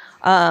trail.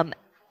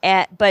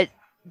 But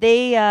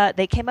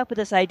they came up with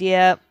this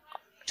idea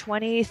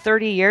 20,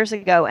 30 years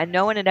ago, and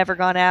no one had ever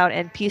gone out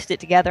and pieced it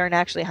together and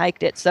actually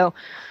hiked it. So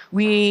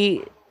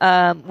we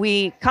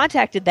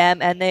contacted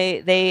them, and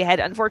they had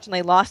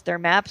unfortunately lost their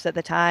maps at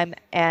the time.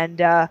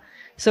 And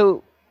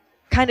so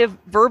kind of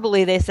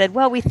verbally they said,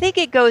 well, we think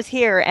it goes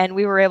here. And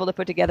we were able to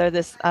put together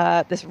this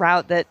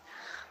route that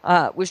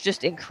was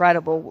just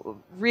incredible,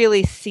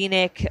 really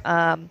scenic,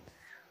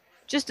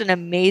 just an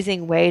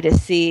amazing way to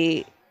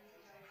see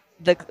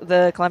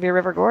the Columbia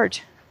River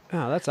Gorge.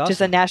 Oh, that's awesome.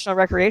 Just a national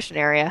recreation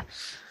area.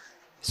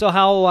 So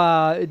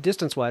how,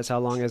 distance-wise, how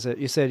long is it?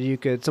 You said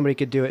somebody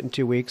could do it in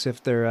 2 weeks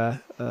if they're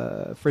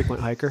a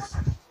frequent hiker.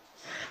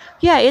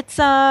 Yeah, it's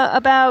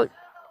about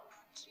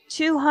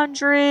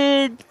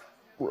 200.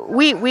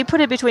 We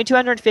put it between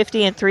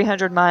 250 and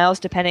 300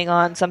 miles, depending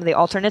on some of the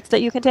alternates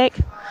that you can take.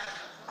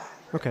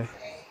 Okay.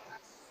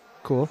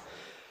 Cool.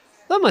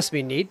 That must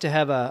be neat to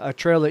have a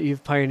trail that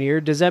you've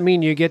pioneered. Does that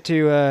mean you get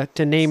to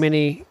name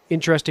any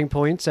interesting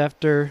points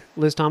after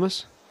Liz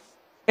Thomas?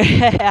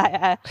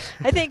 I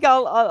think a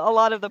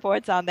lot of the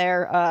points on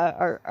there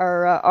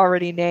are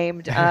already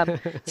named.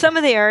 Some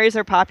of the areas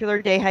are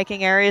popular day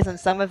hiking areas, and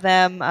some of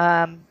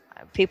them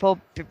people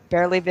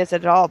barely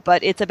visit at all.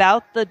 But it's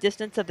about the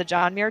distance of the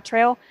John Muir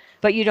Trail.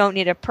 But you don't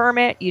need a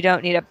permit. You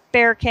don't need a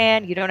bear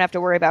can. You don't have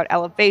to worry about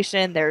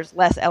elevation. There's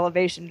less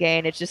elevation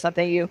gain. It's just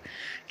something you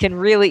can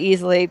really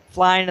easily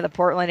fly into the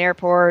Portland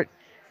airport,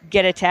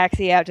 get a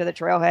taxi out to the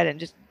trailhead,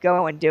 and just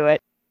go and do it.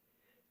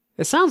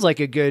 It sounds like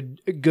a good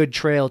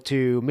trail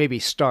to maybe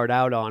start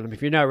out on.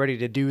 If you're not ready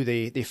to do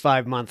the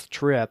 5-month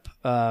trip,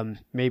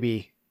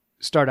 maybe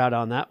start out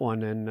on that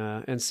one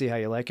and see how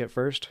you like it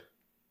first.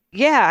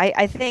 Yeah,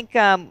 I think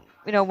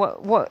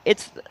what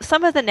it's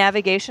some of the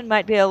navigation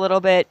might be a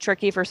little bit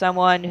tricky for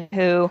someone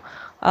who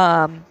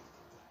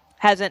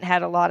hasn't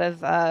had a lot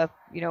of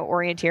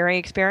orienteering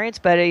experience.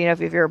 But if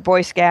you're a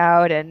Boy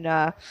Scout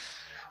and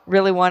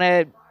really want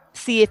to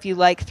see if you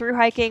like through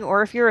hiking,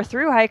 or if you're a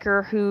through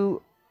hiker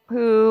who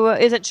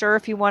isn't sure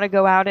if you want to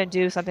go out and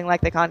do something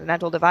like the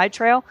Continental Divide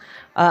Trail,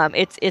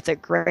 it's a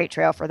great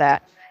trail for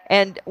that.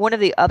 And one of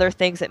the other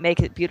things that make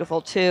it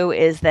beautiful too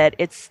is that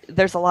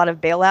there's a lot of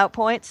bailout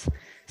points.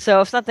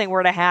 So if something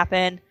were to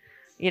happen,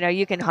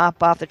 you can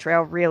hop off the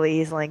trail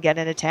really easily and get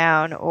into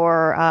town.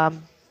 Or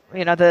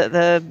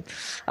the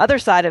other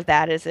side of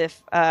that is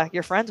if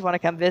your friends want to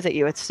come visit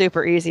you, it's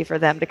super easy for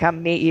them to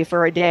come meet you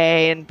for a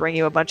day and bring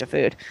you a bunch of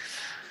food.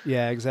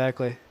 Yeah,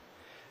 exactly.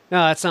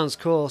 No, that sounds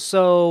cool.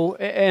 So,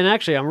 and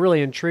actually, I'm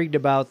really intrigued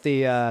about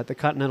the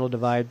Continental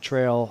Divide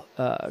Trail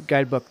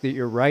guidebook that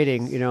you're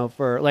writing.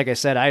 For, like I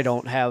said, I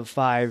don't have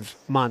 5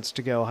 months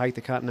to go hike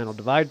the Continental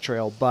Divide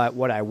Trail, but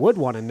what I would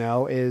want to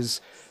know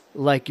is,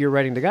 like you're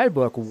writing the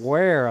guidebook,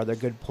 where are the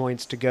good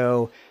points to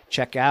go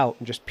check out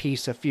and just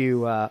piece a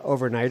few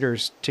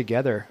overnighters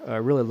together.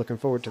 Really looking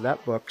forward to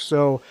that book.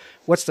 So,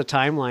 what's the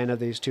timeline of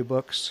these two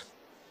books?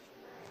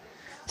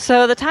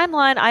 So the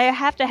timeline, I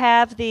have to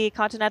have the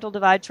Continental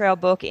Divide Trail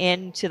book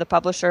into the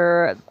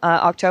publisher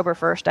October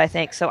 1st, I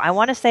think. So I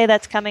want to say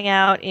that's coming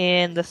out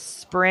in the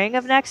spring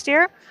of next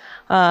year.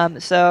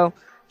 So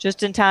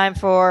just in time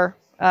for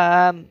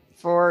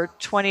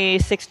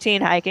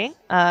 2016 hiking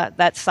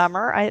that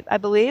summer, I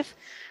believe.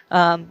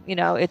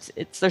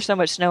 There's so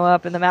much snow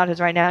up in the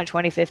mountains right now in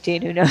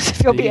 2015. Who knows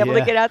if you'll be able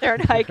to get out there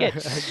and hike it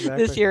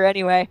this year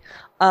anyway.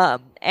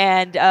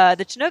 And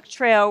the Chinook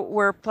Trail,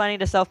 we're planning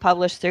to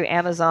self-publish through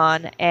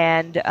Amazon,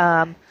 and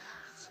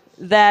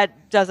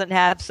that doesn't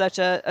have such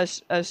a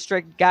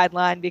strict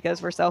guideline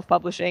because we're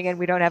self-publishing and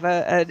we don't have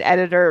an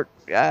editor,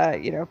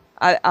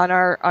 on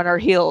our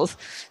heels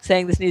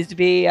saying this needs to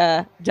be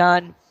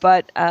done.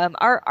 But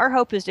our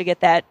hope is to get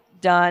that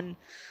done.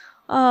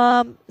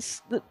 Fall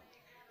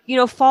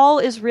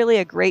is really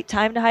a great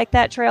time to hike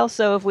that trail.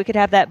 So if we could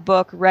have that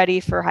book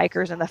ready for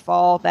hikers in the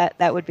fall,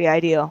 that would be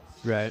ideal.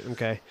 Right.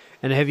 Okay.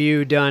 And have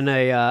you done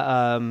a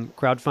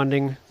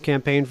crowdfunding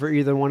campaign for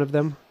either one of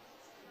them?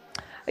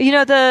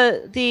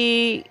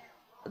 The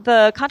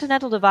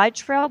Continental Divide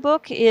Trail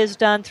book is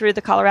done through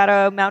the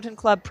Colorado Mountain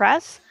Club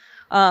Press.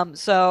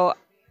 So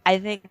I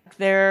think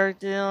they're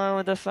dealing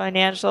with the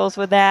financials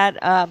with that.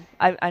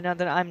 I know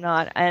that I'm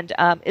not. And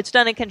it's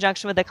done in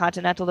conjunction with the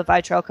Continental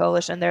Divide Trail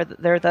Coalition.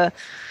 They're the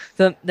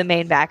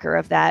main backer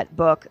of that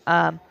book.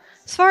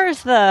 As far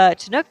as the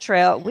Chinook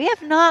Trail, we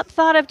have not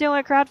thought of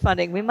doing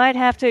crowdfunding. We might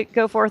have to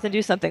go forth and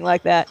do something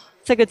like that.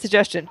 It's a good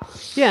suggestion.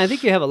 Yeah, I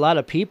think you have a lot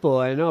of people.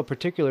 I know,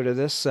 particular to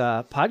this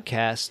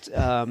podcast,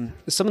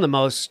 some of the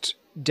most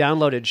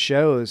downloaded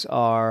shows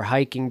are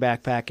hiking,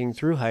 backpacking,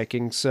 through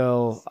hiking.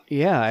 So,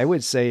 yeah, I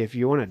would say if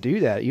you want to do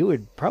that, you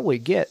would probably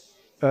get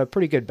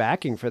pretty good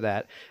backing for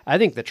that. I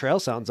think the trail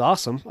sounds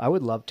awesome. I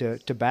would love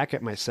to back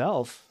it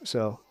myself.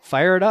 So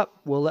fire it up.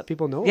 We'll let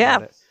people know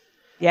about it.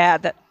 Yeah,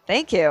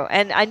 thank you.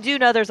 And I do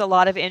know there's a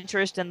lot of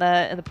interest in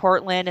the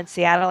Portland and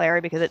Seattle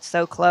area because it's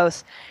so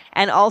close.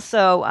 And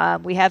also,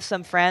 we have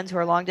some friends who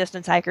are long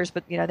distance hikers,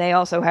 but they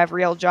also have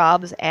real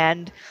jobs,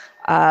 and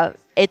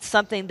it's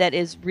something that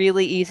is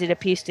really easy to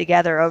piece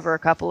together over a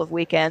couple of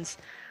weekends.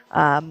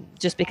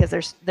 Just because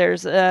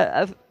there's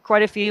of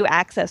quite a few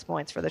access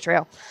points for the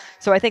trail.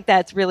 So I think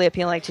that's really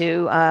appealing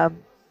to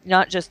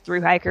not just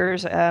through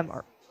hikers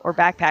or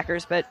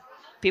backpackers, but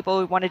people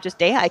who want to just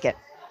day hike it.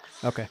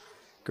 Okay,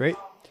 great.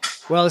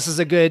 Well, this is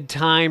a good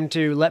time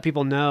to let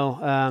people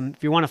know.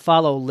 If you want to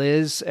follow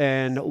Liz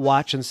and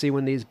watch and see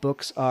when these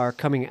books are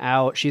coming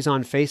out, she's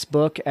on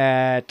Facebook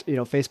at,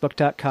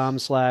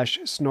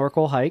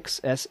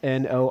 facebook.com/snorkelhikes,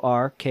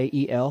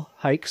 SNORKEL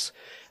hikes,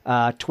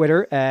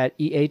 Twitter at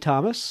EA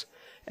Thomas,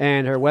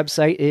 and her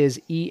website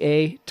is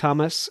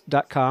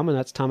eathomas.com, and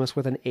that's Thomas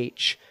with an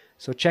H.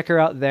 So check her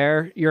out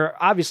there. You're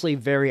obviously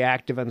very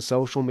active on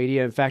social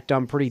media. In fact,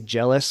 I'm pretty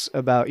jealous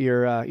about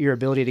your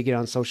ability to get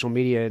on social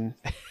media and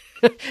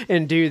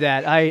and do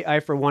that.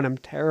 I for one, am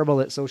terrible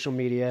at social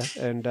media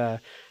and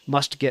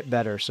must get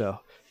better. So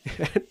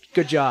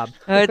good job.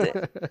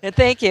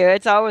 Thank you.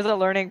 It's always a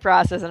learning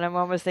process, and I'm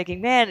almost thinking,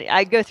 man,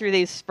 I go through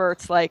these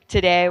spurts like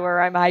today where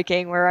I'm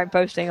hiking, where I'm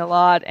posting a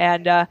lot,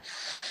 and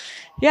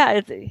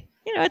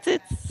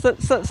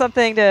it's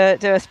something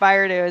to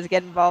aspire to, is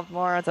get involved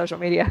more on social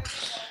media.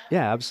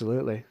 Yeah,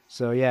 absolutely.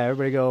 So yeah,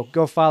 everybody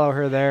go follow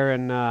her there,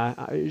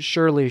 and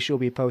surely she'll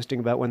be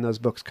posting about when those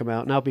books come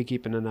out, and I'll be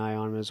keeping an eye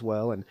on them as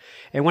well. And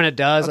when it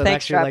does, I'd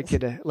actually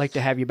like to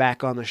have you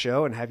back on the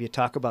show and have you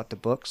talk about the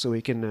books so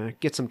we can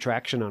get some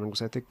traction on them,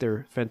 because I think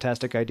they're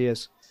fantastic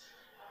ideas.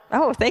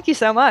 Oh, thank you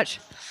so much.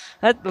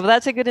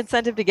 That's a good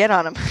incentive to get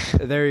on them.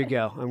 There you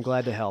go. I'm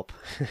glad to help.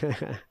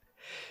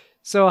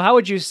 So how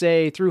would you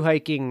say through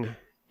hiking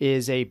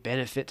is a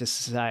benefit to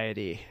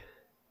society?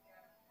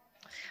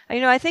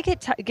 I think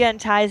it again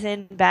ties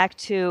in back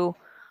to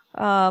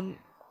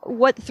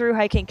what through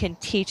hiking can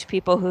teach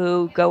people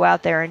who go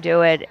out there and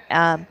do it.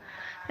 And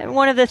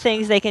one of the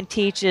things they can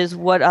teach is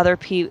what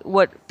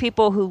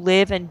people who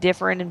live in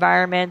different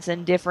environments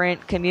and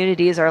different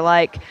communities are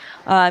like.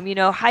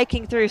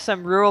 Hiking through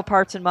some rural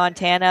parts in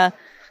Montana,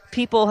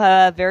 people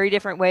have very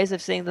different ways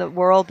of seeing the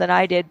world than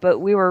I did, but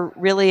we were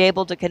really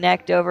able to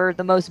connect over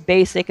the most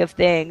basic of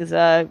things,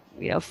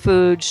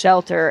 food,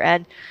 shelter,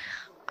 and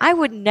I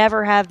would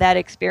never have that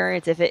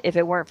experience if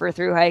it weren't for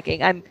through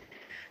hiking. I'm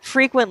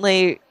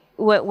frequently,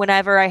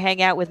 whenever I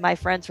hang out with my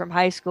friends from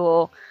high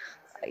school,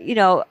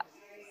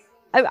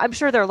 I'm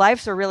sure their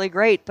lives are really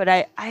great, but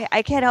I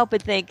can't help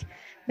but think,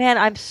 man,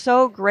 I'm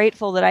so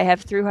grateful that I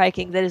have through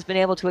hiking that has been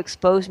able to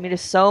expose me to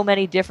so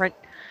many different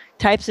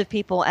types of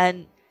people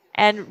and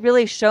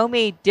really show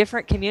me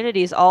different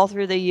communities all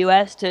through the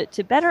U.S.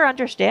 to better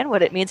understand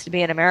what it means to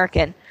be an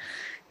American.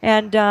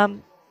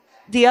 And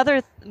the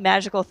other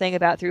magical thing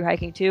about through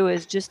hiking, too,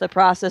 is just the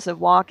process of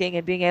walking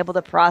and being able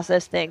to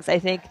process things. I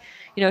think,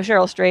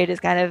 Cheryl Strayed is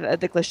kind of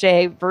the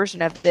cliche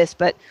version of this,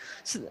 but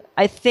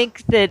I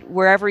think that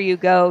wherever you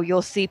go,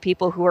 you'll see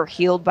people who are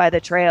healed by the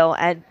trail,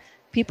 and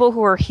people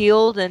who are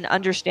healed and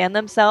understand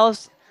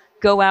themselves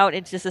go out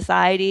into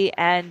society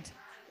and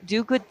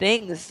do good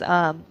things.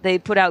 They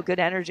put out good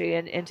energy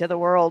into the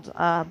world.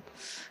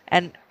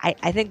 And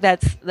I think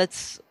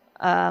that's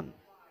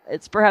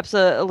it's perhaps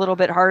a little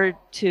bit harder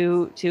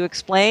to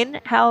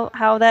explain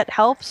how that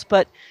helps,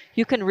 but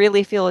you can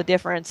really feel a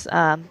difference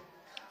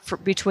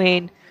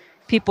between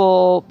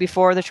people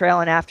before the trail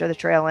and after the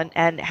trail,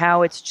 and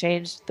how it's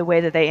changed the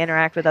way that they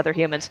interact with other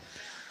humans.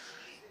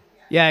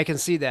 Yeah, I can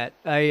see that.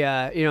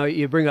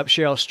 You bring up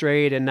Cheryl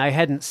Strayed, and I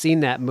hadn't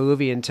seen that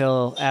movie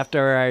until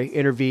after I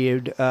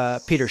interviewed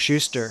Peter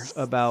Schuster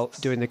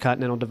about doing the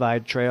Continental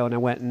Divide Trail, and I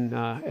went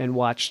and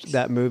watched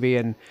that movie,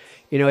 and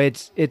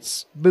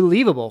it's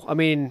believable. I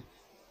mean,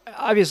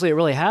 obviously it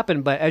really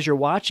happened, but as you're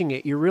watching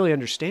it, you really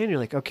understand. You're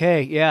like,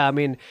 okay, yeah. I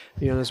mean,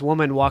 this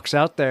woman walks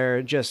out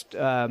there just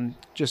kind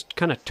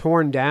of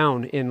torn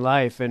down in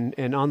life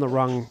and on the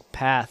wrong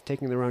path,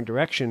 taking the wrong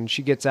direction.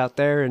 She gets out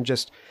there and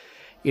just,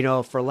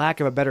 for lack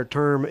of a better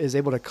term, is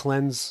able to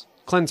cleanse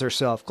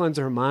herself, cleanse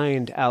her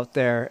mind out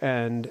there.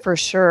 And for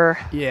sure.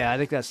 Yeah, I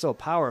think that's so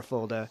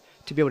powerful to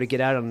be able to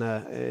get out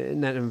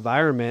in that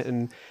environment.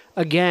 And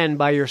again,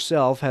 by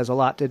yourself has a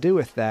lot to do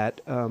with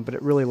that. But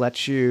it really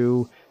lets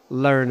you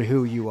learn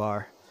who you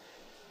are.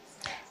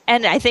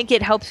 And I think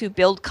it helps you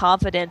build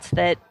confidence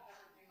that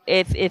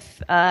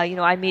if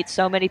I meet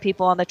so many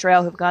people on the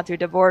trail who've gone through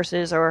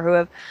divorces or who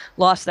have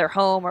lost their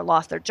home or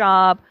lost their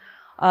job,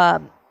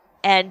 and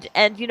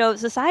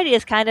society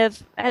is kind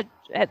of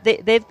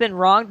they've been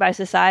wronged by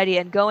society,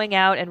 and going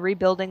out and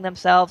rebuilding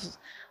themselves,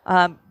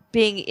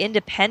 being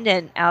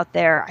independent out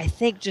there, I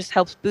think just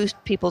helps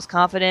boost people's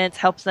confidence,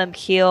 helps them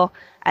heal,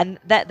 and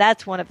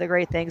that's one of the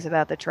great things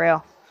about the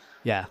trail.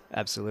 Yeah,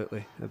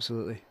 absolutely.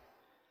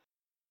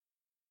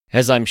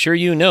 As I'm sure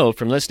you know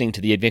from listening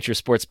to the Adventure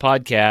Sports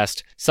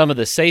Podcast, some of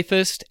the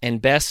safest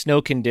and best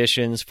snow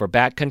conditions for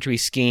backcountry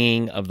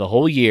skiing of the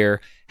whole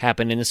year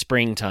happen in the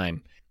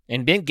springtime.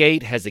 And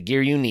Bentgate has the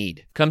gear you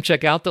need. Come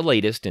check out the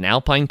latest in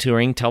alpine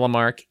touring,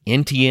 telemark,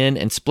 NTN,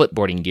 and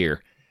splitboarding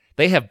gear.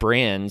 They have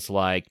brands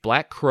like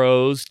Black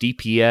Crows,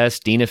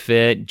 DPS,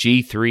 Dynafit,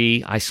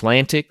 G3,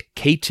 Icelantic,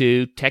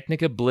 K2,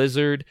 Technica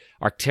Blizzard,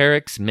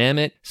 Arc'teryx,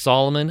 Mammoth,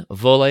 Solomon,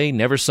 Volley,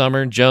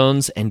 Neversummer,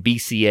 Jones, and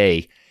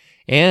BCA.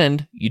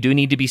 And you do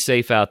need to be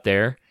safe out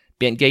there.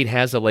 Bentgate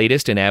has the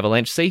latest in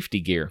avalanche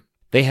safety gear.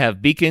 They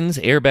have beacons,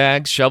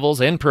 airbags, shovels,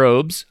 and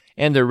probes,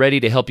 and they're ready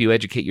to help you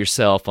educate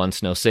yourself on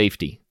snow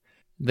safety.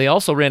 They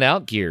also rent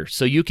out gear,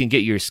 so you can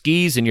get your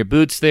skis and your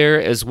boots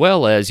there, as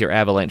well as your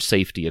avalanche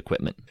safety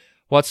equipment.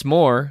 What's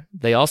more,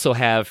 they also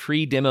have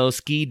free demo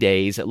ski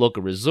days at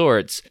local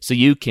resorts, so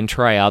you can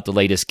try out the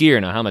latest gear.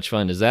 Now, how much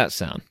fun does that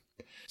sound?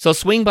 So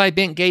swing by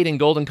Bentgate in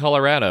Golden,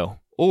 Colorado,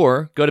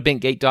 or go to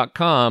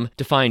bentgate.com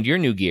to find your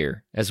new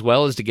gear, as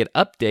well as to get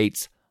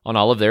updates on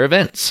all of their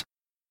events.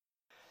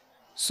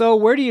 So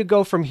where do you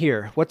go from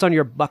here? What's on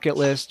your bucket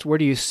list? Where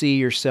do you see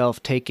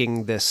yourself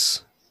taking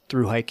this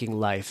through hiking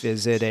life?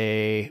 Is it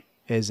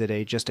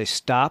just a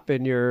stop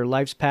in your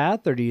life's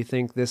path, or do you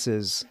think this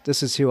is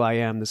who I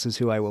am, this is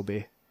who I will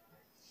be?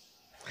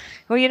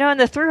 Well, in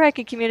the thru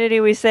hiking community,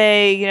 we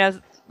say,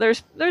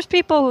 there's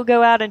people who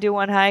go out and do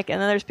one hike, and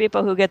then there's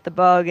people who get the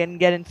bug and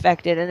get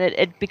infected, and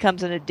it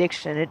becomes an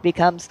addiction. It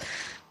becomes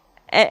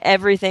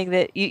everything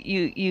that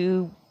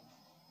you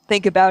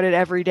think about it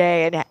every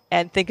day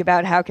and think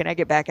about how can I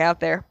get back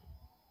out there.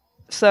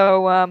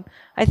 So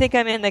I think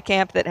I'm in the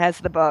camp that has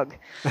the bug.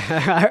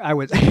 I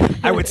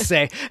would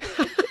say.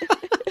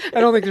 I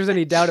don't think there's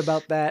any doubt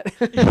about that.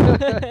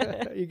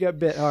 You got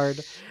bit hard.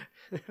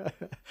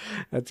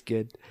 That's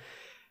good.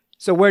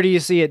 So where do you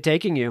see it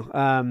taking you?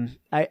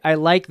 I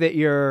like that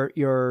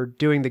you're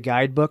doing the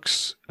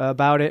guidebooks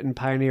about it and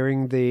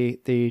pioneering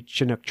the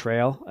Chinook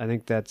Trail. I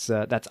think that's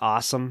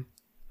awesome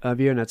of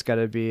you, and that's got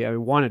to be,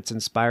 one, it's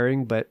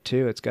inspiring, but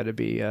two, it's got to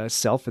be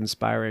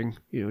self-inspiring,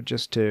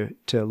 just to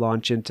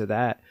launch into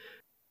that.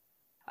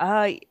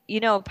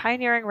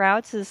 Pioneering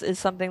routes is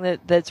something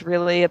that's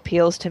really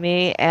appeals to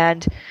me,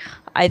 and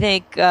I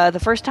think the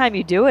first time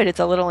you do it, it's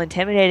a little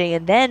intimidating,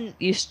 and then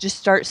you just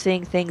start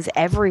seeing things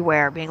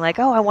everywhere, being like,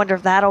 oh, I wonder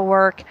if that'll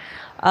work,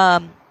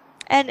 and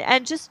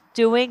just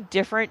doing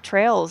different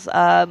trails.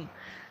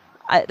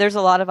 There's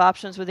a lot of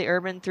options with the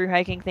urban thru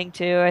hiking thing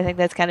too. I think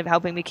that's kind of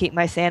helping me keep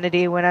my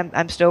sanity when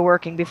I'm still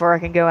working before I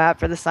can go out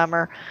for the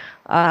summer.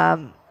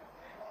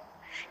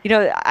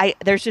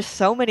 There's just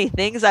so many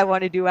things I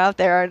want to do out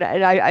there,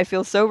 and I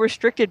feel so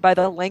restricted by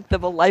the length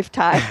of a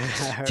lifetime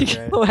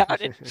to go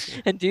out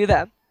and do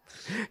them.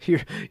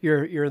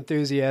 Your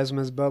enthusiasm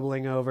is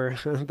bubbling over.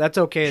 That's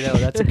okay though.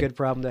 That's a good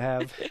problem to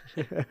have.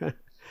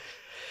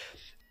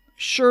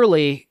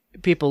 Surely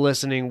people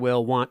listening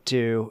will want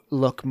to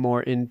look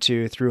more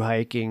into thru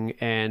hiking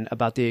and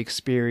about the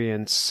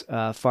experience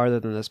farther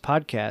than this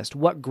podcast.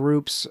 What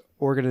groups,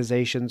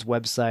 organizations,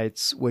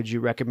 websites would you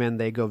recommend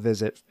they go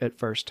visit at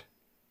first?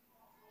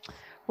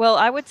 Well,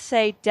 I would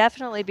say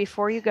definitely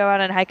before you go out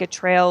and hike a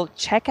trail,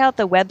 check out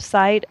the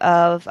website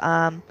of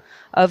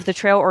the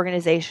trail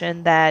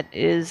organization that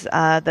is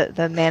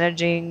the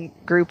managing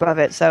group of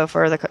it. So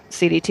for the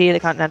CDT, the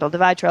Continental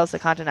Divide Trails, the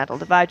Continental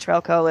Divide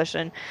Trail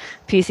Coalition,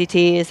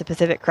 PCT is the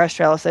Pacific Crest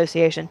Trail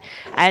Association,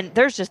 and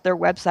their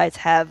websites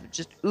have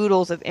just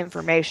oodles of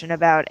information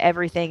about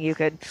everything you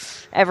could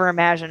ever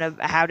imagine of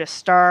how to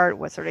start,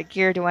 what sort of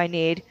gear do I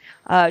need.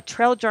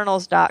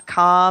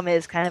 Trailjournals.com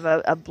is kind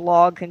of a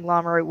blog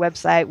conglomerate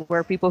website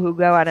where people who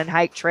go out and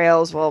hike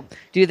trails will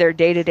do their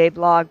day-to-day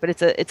blog, but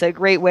it's a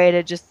great way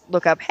to just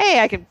look up, hey,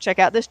 I can check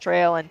out this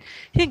trail, and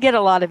you can get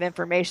a lot of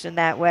information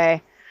that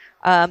way.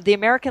 The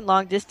American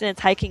Long Distance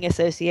Hiking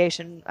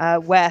Association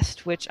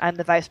West, which I'm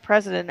the vice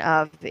president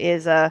of,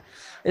 is a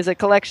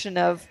collection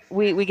of,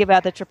 we give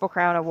out the Triple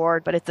Crown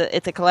Award, but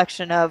it's a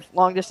collection of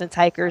long distance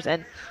hikers,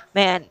 and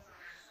man,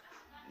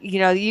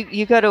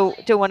 you go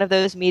to one of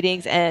those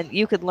meetings and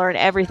you could learn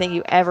everything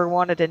you ever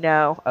wanted to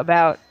know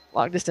about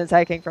long distance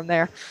hiking from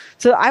there.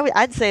 So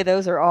I'd say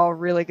those are all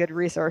really good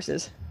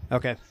resources.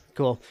 Okay,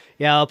 cool.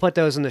 Yeah, I'll put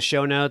those in the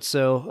show notes.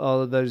 So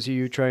all of those of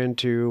you trying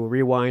to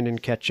rewind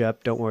and catch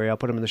up, don't worry, I'll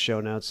put them in the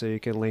show notes so you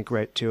can link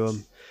right to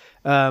them.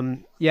 I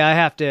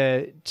have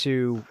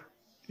to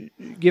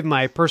give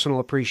my personal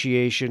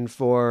appreciation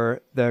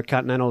for the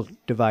Continental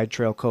Divide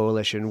Trail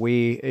Coalition.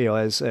 We,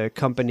 as a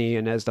company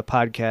and as the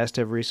podcast,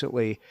 have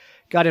recently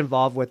got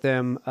involved with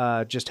them,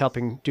 just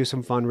helping do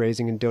some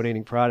fundraising and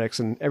donating products.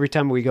 And every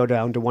time we go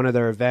down to one of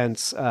their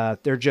events,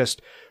 they're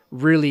just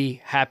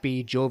really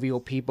happy, jovial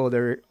people.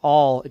 They're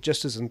all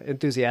just as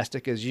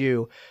enthusiastic as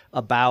you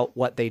about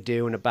what they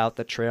do and about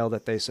the trail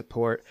that they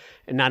support.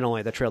 And not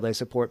only the trail they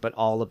support, but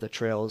all of the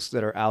trails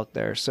that are out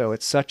there. So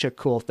it's such a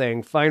cool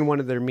thing. Find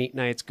one of their meet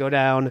nights, go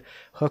down,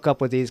 hook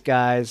up with these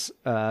guys.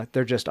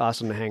 They're just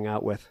awesome to hang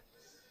out with.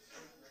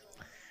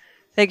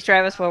 Thanks,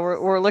 Travis. Well,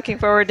 we're looking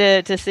forward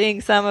to seeing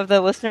some of the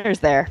listeners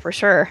there for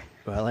sure.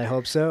 Well, I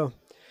hope so.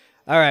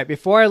 All right,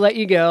 before I let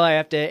you go, I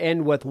have to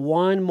end with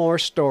one more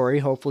story.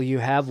 Hopefully you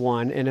have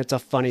one, and it's a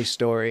funny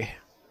story.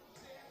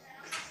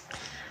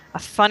 A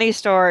funny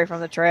story from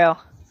the trail.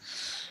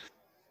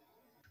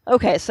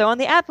 Okay, so on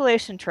the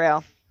Appalachian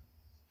Trail,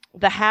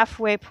 the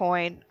halfway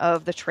point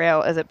of the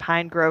trail is at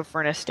Pine Grove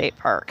Furnace State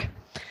Park.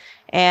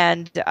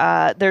 And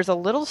there's a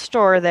little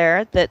store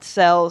there that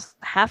sells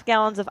half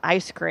gallons of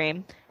ice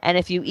cream. And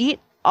if you eat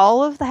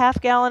all of the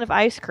half gallon of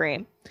ice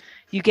cream,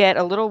 you get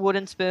a little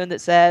wooden spoon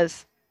that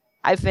says,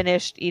 I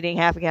finished eating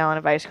half a gallon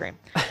of ice cream.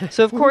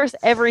 So, of course,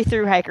 every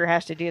thru hiker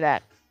has to do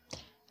that.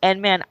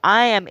 And, man,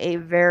 I am a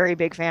very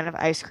big fan of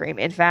ice cream.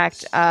 In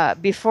fact,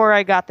 before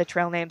I got the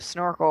trail name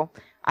Snorkel,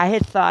 I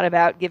had thought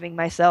about giving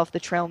myself the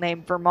trail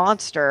name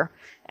Vermonster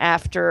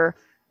after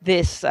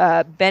this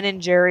Ben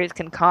 & Jerry's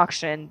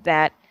concoction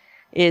that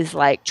is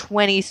like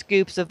 20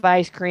 scoops of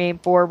ice cream,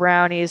 4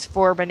 brownies,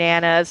 4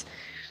 bananas,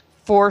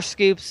 4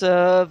 scoops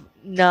of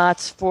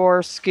nuts,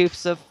 4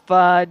 scoops of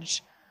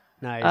fudge.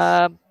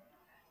 Nice.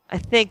 I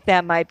think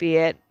that might be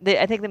it.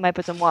 I think they might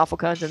put some waffle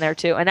cones in there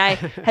too. And I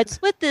had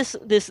split this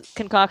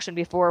concoction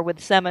before with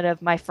 7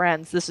 of my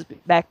friends. This is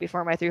back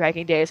before my thru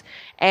hiking days,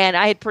 and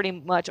I had pretty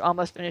much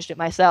almost finished it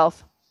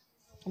myself.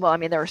 Well, I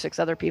mean, there were 6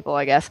 other people,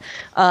 I guess.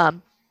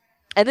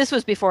 And this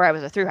was before I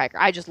was a thru hiker.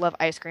 I just love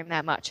ice cream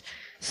that much.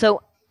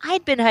 So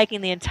I'd been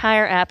hiking the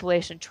entire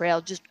Appalachian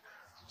Trail, just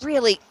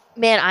really,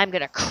 man, I'm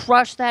going to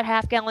crush that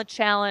half-gallon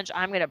challenge.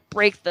 I'm going to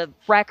break the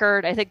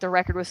record. I think the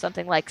record was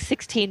something like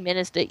 16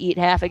 minutes to eat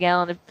half a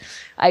gallon of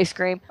ice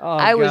cream. Oh,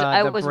 I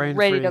God, was brain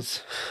ready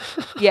freeze.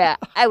 yeah,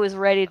 I was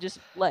ready to just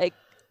like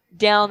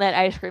down that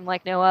ice cream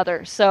like no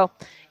other. So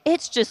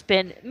it's just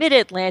been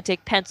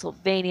mid-Atlantic,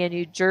 Pennsylvania,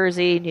 New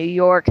Jersey, New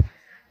York.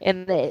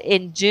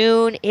 In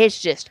June,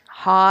 it's just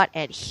hot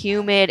and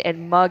humid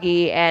and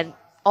muggy, and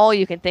all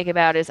you can think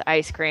about is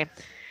ice cream.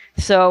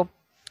 So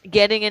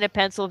getting into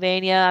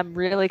Pennsylvania, I'm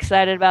really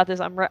excited about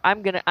this.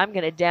 I'm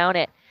gonna down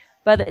it.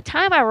 By the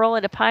time I roll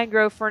into Pine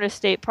Grove Furnace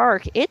State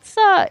Park, it's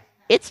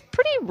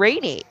pretty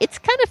rainy. It's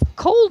kind of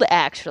cold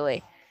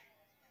actually,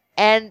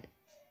 and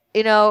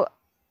you know,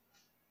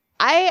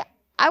 I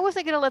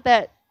wasn't gonna let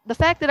the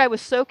fact that I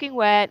was soaking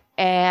wet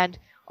and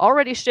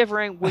already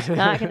shivering was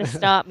not going to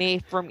stop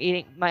me from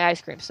eating my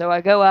ice cream. So I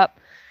go up,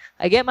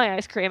 I get my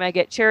ice cream, I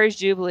get Cherry's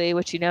Jubilee,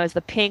 which is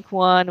the pink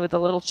one with the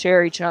little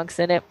cherry chunks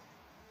in it.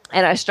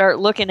 And I start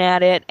looking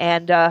at it,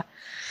 and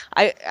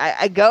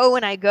I go,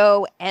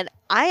 and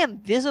I am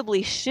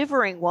visibly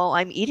shivering while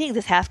I'm eating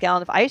this half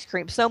gallon of ice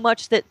cream, so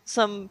much that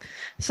some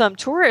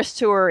tourists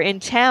who are in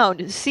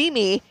town see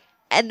me,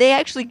 and they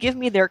actually give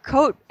me their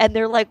coat, and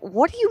they're like,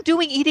 "What are you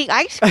doing eating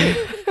ice cream?"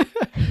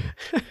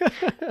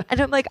 And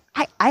I'm like,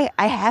 I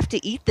have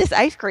to eat this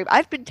ice cream.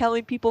 I've been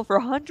telling people for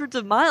hundreds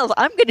of miles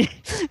I'm going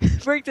to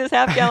break this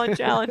half-gallon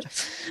challenge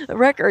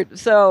record.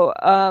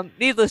 So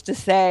needless to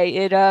say,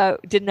 it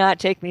did not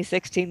take me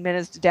 16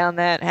 minutes to down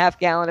that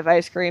half-gallon of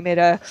ice cream.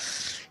 It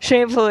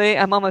shamefully,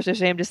 I'm almost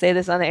ashamed to say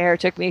this on the air,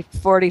 took me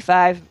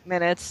 45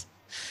 minutes.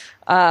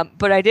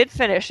 But I did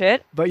finish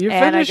it. But you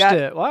finished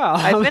it. Wow.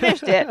 I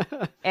finished it.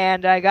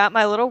 And I got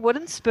my little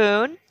wooden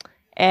spoon,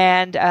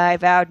 and I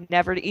vowed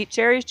never to eat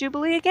Cherry's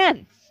Jubilee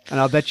again. And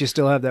I'll bet you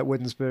still have that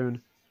wooden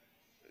spoon.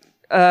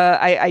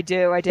 I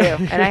do.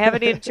 And I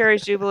haven't eaten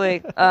Cherry's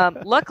Jubilee.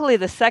 Luckily,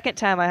 the second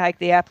time I hiked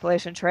the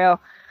Appalachian Trail,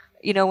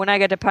 when I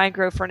got to Pine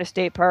Grove Furnace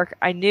State Park,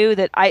 I knew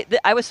that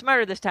I was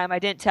smarter this time. I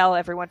didn't tell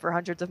everyone for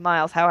hundreds of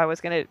miles how I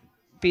was going to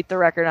beat the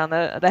record on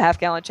the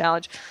half-gallon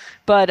challenge.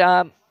 But,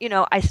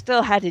 I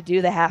still had to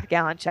do the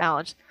half-gallon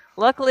challenge.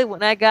 Luckily,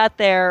 when I got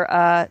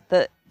there,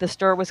 the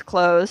store was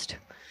closed.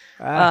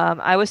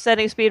 I was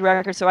setting speed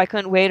records, so I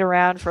couldn't wait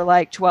around for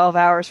like 12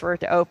 hours for it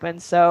to open.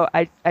 So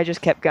I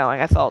just kept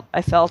going. I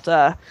felt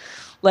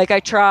like I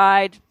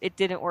tried. It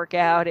didn't work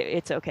out.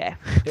 It's okay.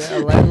 Yeah,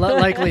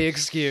 likely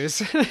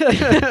excuse.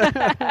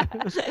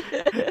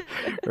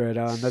 Right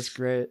on. That's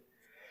great.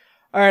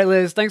 All right,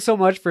 Liz, thanks so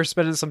much for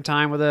spending some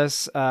time with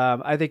us.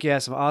 I think you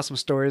have some awesome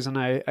stories, and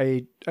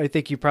I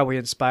think you probably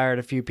inspired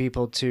a few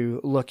people to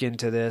look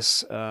into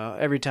this.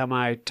 Every time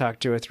I talk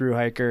to a thru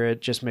hiker,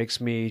 it just makes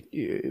me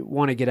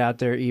want to get out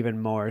there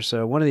even more.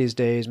 So one of these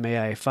days, may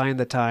I find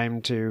the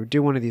time to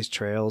do one of these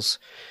trails,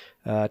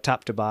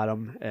 top to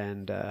bottom,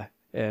 and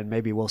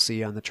maybe we'll see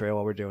you on the trail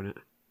while we're doing it.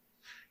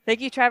 Thank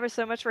you, Travis,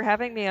 so much for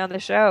having me on the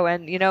show.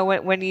 And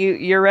when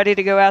you're ready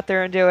to go out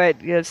there and do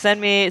it,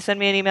 send me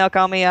an email,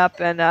 call me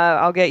up, and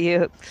I'll get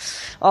you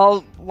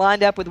all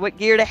lined up with what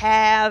gear to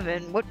have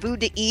and what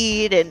food to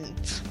eat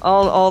and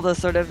all the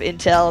sort of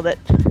intel that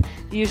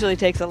usually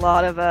takes a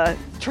lot of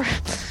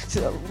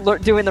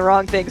doing the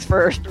wrong things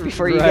first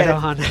before you get it.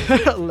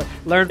 On.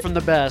 Learn from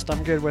the best.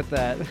 I'm good with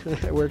that.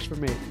 It works for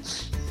me.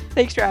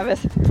 Thanks,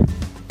 Travis.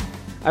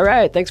 All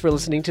right, thanks for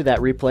listening to that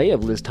replay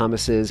of Liz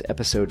Thomas's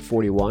episode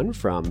 41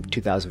 from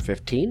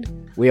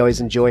 2015. We always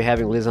enjoy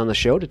having Liz on the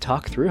show to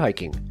talk thru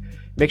hiking.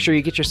 Make sure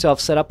you get yourself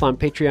set up on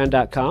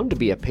patreon.com to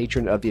be a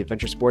patron of the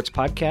Adventure Sports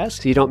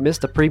Podcast so you don't miss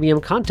the premium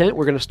content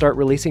we're going to start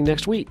releasing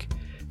next week.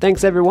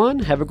 Thanks, everyone.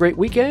 Have a great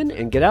weekend,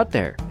 and get out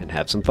there and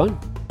have some fun.